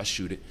this. So I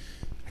shoot it.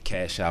 I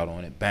cash out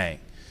on it. Bang.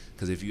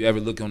 Because if you ever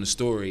look on the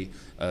story,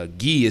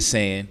 Guy is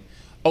saying,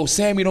 oh,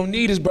 Sammy don't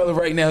need his brother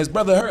right now. His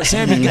brother hurt.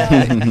 Sammy got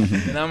it.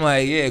 And I'm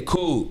like, yeah,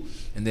 cool.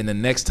 And then the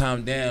next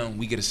time down,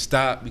 we get a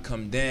stop. We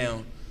come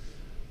down.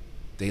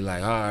 They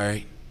like, all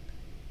right.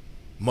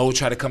 Mo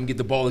try to come get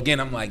the ball again.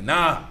 I'm like,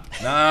 nah.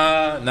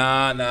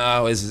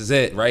 This is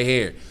it right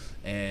here.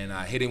 And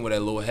I hit him with a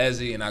little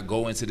hezzy, and I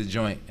go into the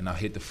joint, and I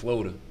hit the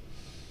floater.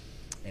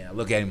 And I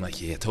look at him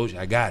like, yeah, I told you,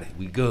 I got it.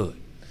 We good.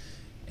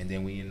 And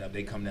then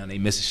they come down, they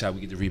miss a shot,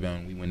 we get the rebound,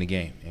 and we win the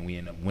game. And we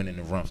end up winning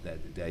the Rumph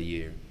that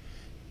year.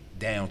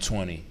 Down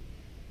 20,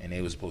 and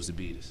they were supposed to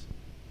beat us.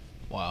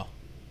 Wow.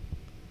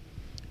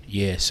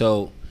 Yeah,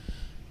 so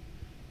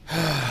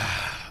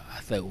I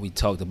think we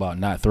talked about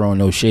not throwing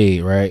no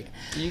shade, right?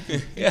 You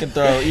can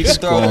throw. It's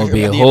going to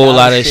be a whole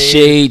lot of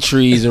shade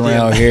trees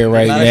around here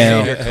right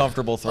now. You're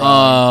comfortable throwing.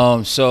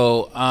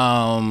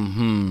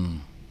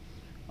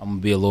 I'm gonna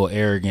be a little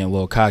arrogant, a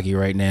little cocky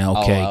right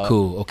now. Okay,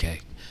 cool. Okay.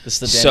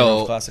 This is the Danny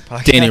Rumph Classic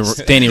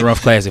Podcast. Danny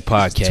Rumph Classic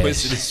Podcast.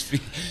 Twisted his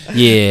feet.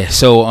 Yeah.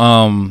 So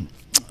I'm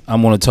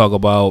gonna talk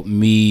about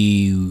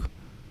me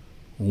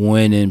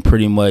winning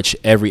pretty much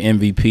every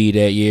MVP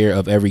that year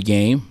of every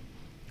game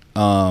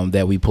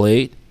that we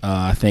played.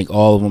 I think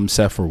all of them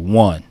except for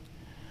one.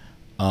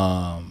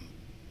 And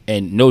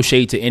and no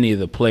shade to any of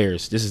the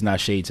players. This is not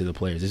shade to the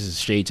players. This is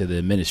shade to the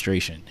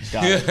administration.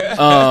 Got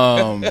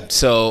it.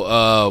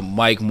 So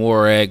Mike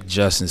Morak,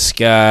 Justin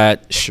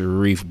Scott,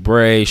 Sharif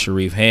Bray,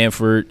 Sharif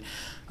Hanford.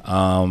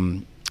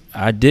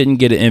 I didn't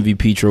get an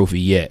MVP trophy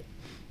yet.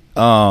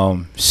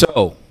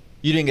 So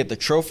You didn't get the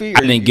trophy?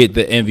 I didn't get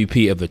the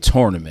MVP of the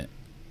tournament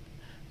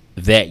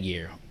that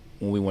year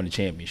when we won the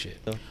championship.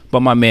 Oh. But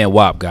my man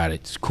Wop got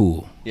it. It's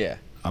cool. Yeah.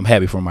 I'm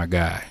happy for my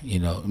guy. You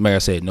know, like I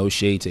said, no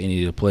shade to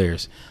any of the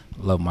players.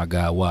 Love my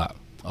guy Wop.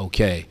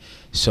 Okay,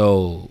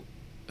 so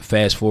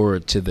fast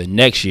forward to the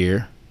next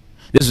year.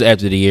 This was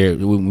after the year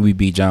when we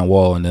beat John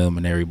Wall and them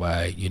and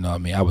everybody. You know what I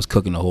mean? I was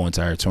cooking the whole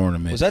entire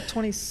tournament. Was that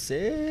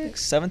 26,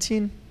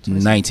 17?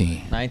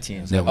 19?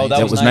 19. That, Oh,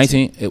 that was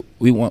 19.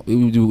 We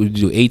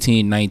do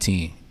 18,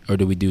 19, or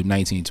did we do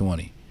 19,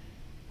 20?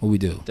 What we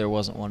do? There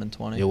wasn't one in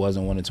 20. It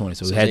wasn't 1 in 20,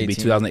 so So it had to 18. be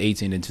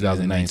 2018 and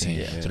 2019.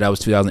 Yeah. So that was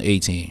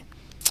 2018.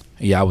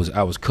 Yeah,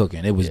 I was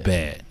cooking. It was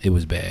bad. It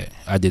was bad.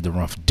 I did the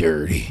Rumph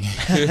dirty.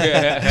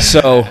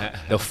 So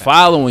the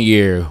following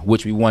year,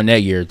 which we won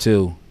that year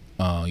too,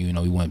 you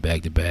know, we went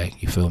back to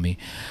back. You feel me?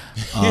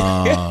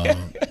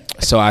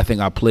 So I think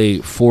I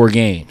played 4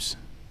 games.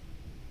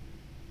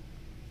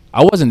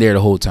 I wasn't there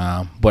the whole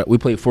time, but we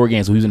played 4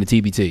 games. We was in the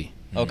TBT.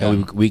 Okay.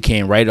 And we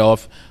came right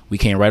off. We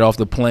came right off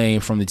the plane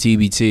from the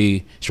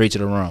TBT straight to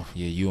the Rumph.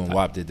 Yeah, you and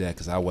Wop did that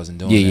because I wasn't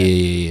doing Yeah, that.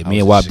 yeah. I Me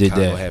and was Wop in did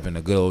Chicago that. having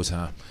a good old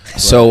time.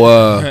 So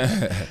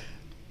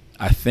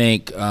I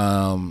think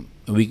and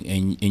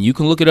you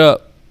can look it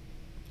up.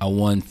 I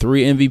won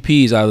 3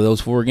 MVPs out of those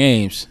 4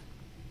 games.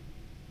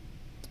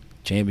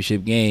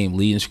 Championship game,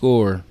 leading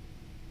scorer.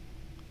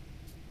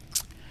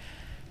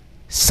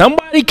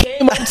 Somebody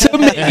came up to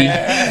me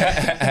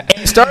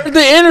and started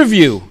the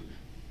interview.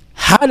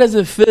 How does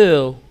it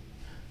feel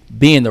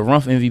being the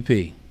Rumph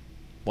MVP?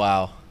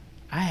 Wow.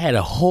 I had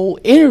a whole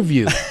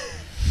interview.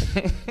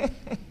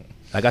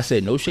 Like I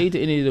said, no shade to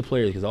any of the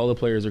players because all the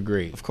players are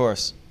great. Of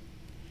course.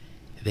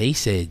 They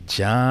said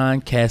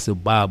John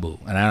Casababu,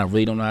 and I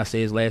really don't know how to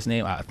say his last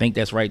name. I think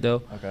that's right,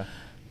 though. Okay.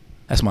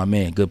 That's my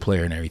man, good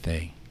player and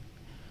everything.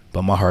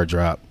 But my heart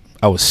dropped.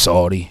 I was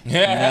salty. No.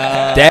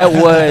 That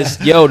was,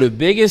 the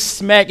biggest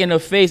smack in the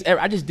face ever.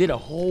 I just did a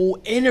whole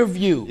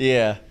interview.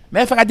 Yeah.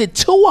 Matter of fact, I did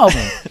 2 of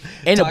them.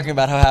 And Talking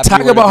about how happy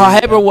talking you were to about how be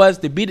happy there. it was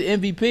to be the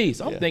MVP.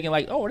 So I'm Yeah. thinking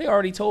like, oh, they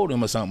already told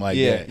him or something like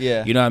Yeah, that.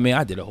 yeah. You know what I mean?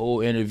 I did a whole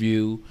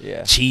interview,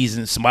 Yeah.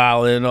 cheesing,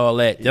 smiling, and all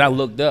that. Then I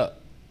looked up.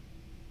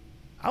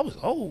 I was,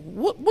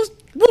 what,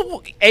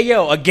 hey,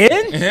 yo,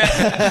 again?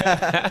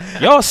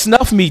 Y'all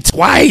snuffed me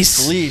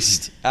twice.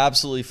 Fleeced.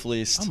 Absolutely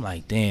fleeced. I'm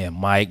like, damn,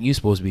 Mike, you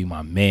supposed to be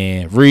my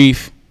man.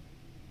 Reef,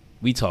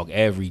 we talk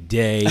every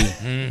day.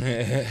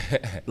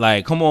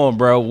 Like, come on,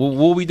 bro.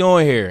 What we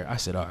doing here? I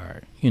said, all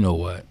right, you know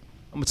what?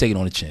 I'm going to take it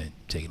on the chin.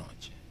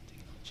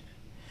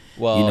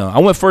 Well, You know, I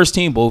went first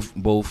team both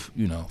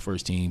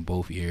first team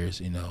both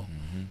years, and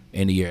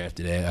the year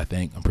after that, I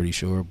think, I'm pretty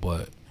sure.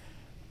 But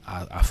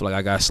I feel like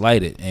I got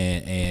slighted.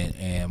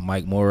 And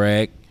Mike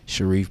Morak,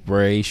 Sharif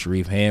Bray,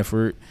 Sharif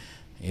Hanford,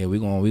 yeah, we're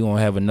gonna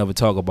have another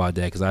talk about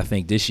that because I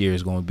think this year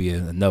is going to be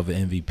another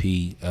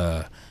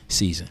MVP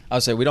season. I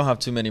would say we don't have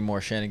too many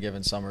more Shannon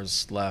Given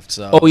summers left.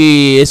 So Oh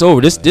yeah, it's over.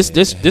 This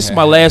is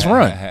my last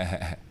run.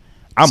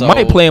 I So-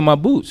 might play in my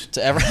boots.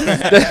 to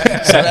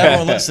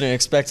everyone listening,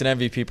 expect an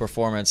MVP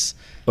performance.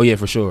 Oh yeah,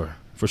 for sure.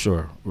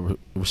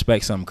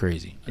 Respect something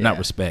crazy. Not Yeah.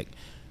 respect.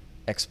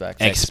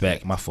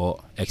 Expect. My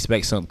fault.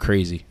 Expect something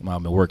crazy.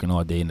 I've been working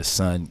all day in the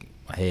sun,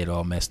 my head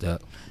all messed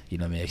up. You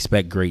know what I mean?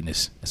 Expect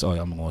greatness. That's all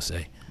I'm gonna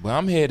say. Well,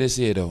 I'm here this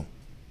year though.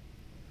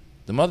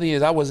 The other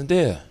years I wasn't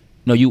there.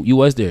 No, you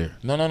was there.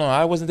 No,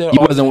 I wasn't there.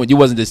 You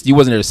wasn't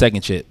there the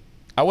second chip.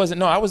 I wasn't.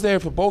 No, I was there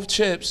for both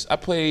chips. I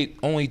played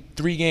only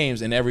 3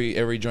 games in every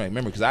joint.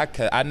 Remember, because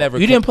I never.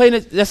 You didn't play in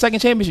that second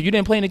championship. You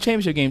didn't play in the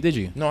championship game, did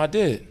you? No, I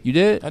did. You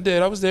did? I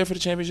did. I was there for the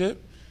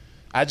championship.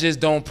 I just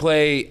don't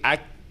play.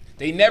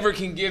 They never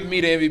can give me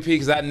the MVP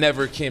because I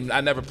never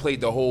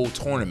played the whole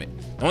tournament.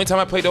 The only time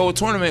I played the whole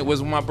tournament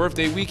was my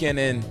birthday weekend,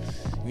 and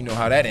you know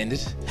how that ended.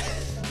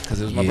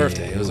 Because it was my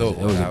birthday. It was over.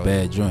 It was a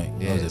bad joint.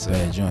 Yeah, It was a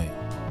bad joint.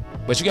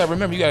 But you gotta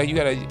remember, you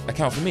gotta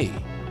account for me.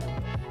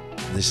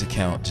 This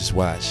account, just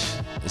watch.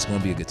 It's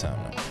gonna be a good time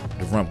now.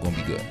 The Rumph gonna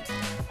be good.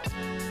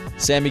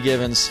 Sammy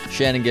Givens,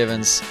 Shannon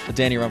Givens, the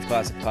Danny Rumph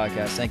Classic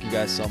Podcast. Thank you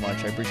guys so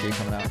much. I appreciate you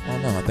coming out. Oh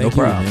no, No thank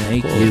you. problem.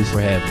 Man. Thank Of you course. for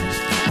having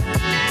us.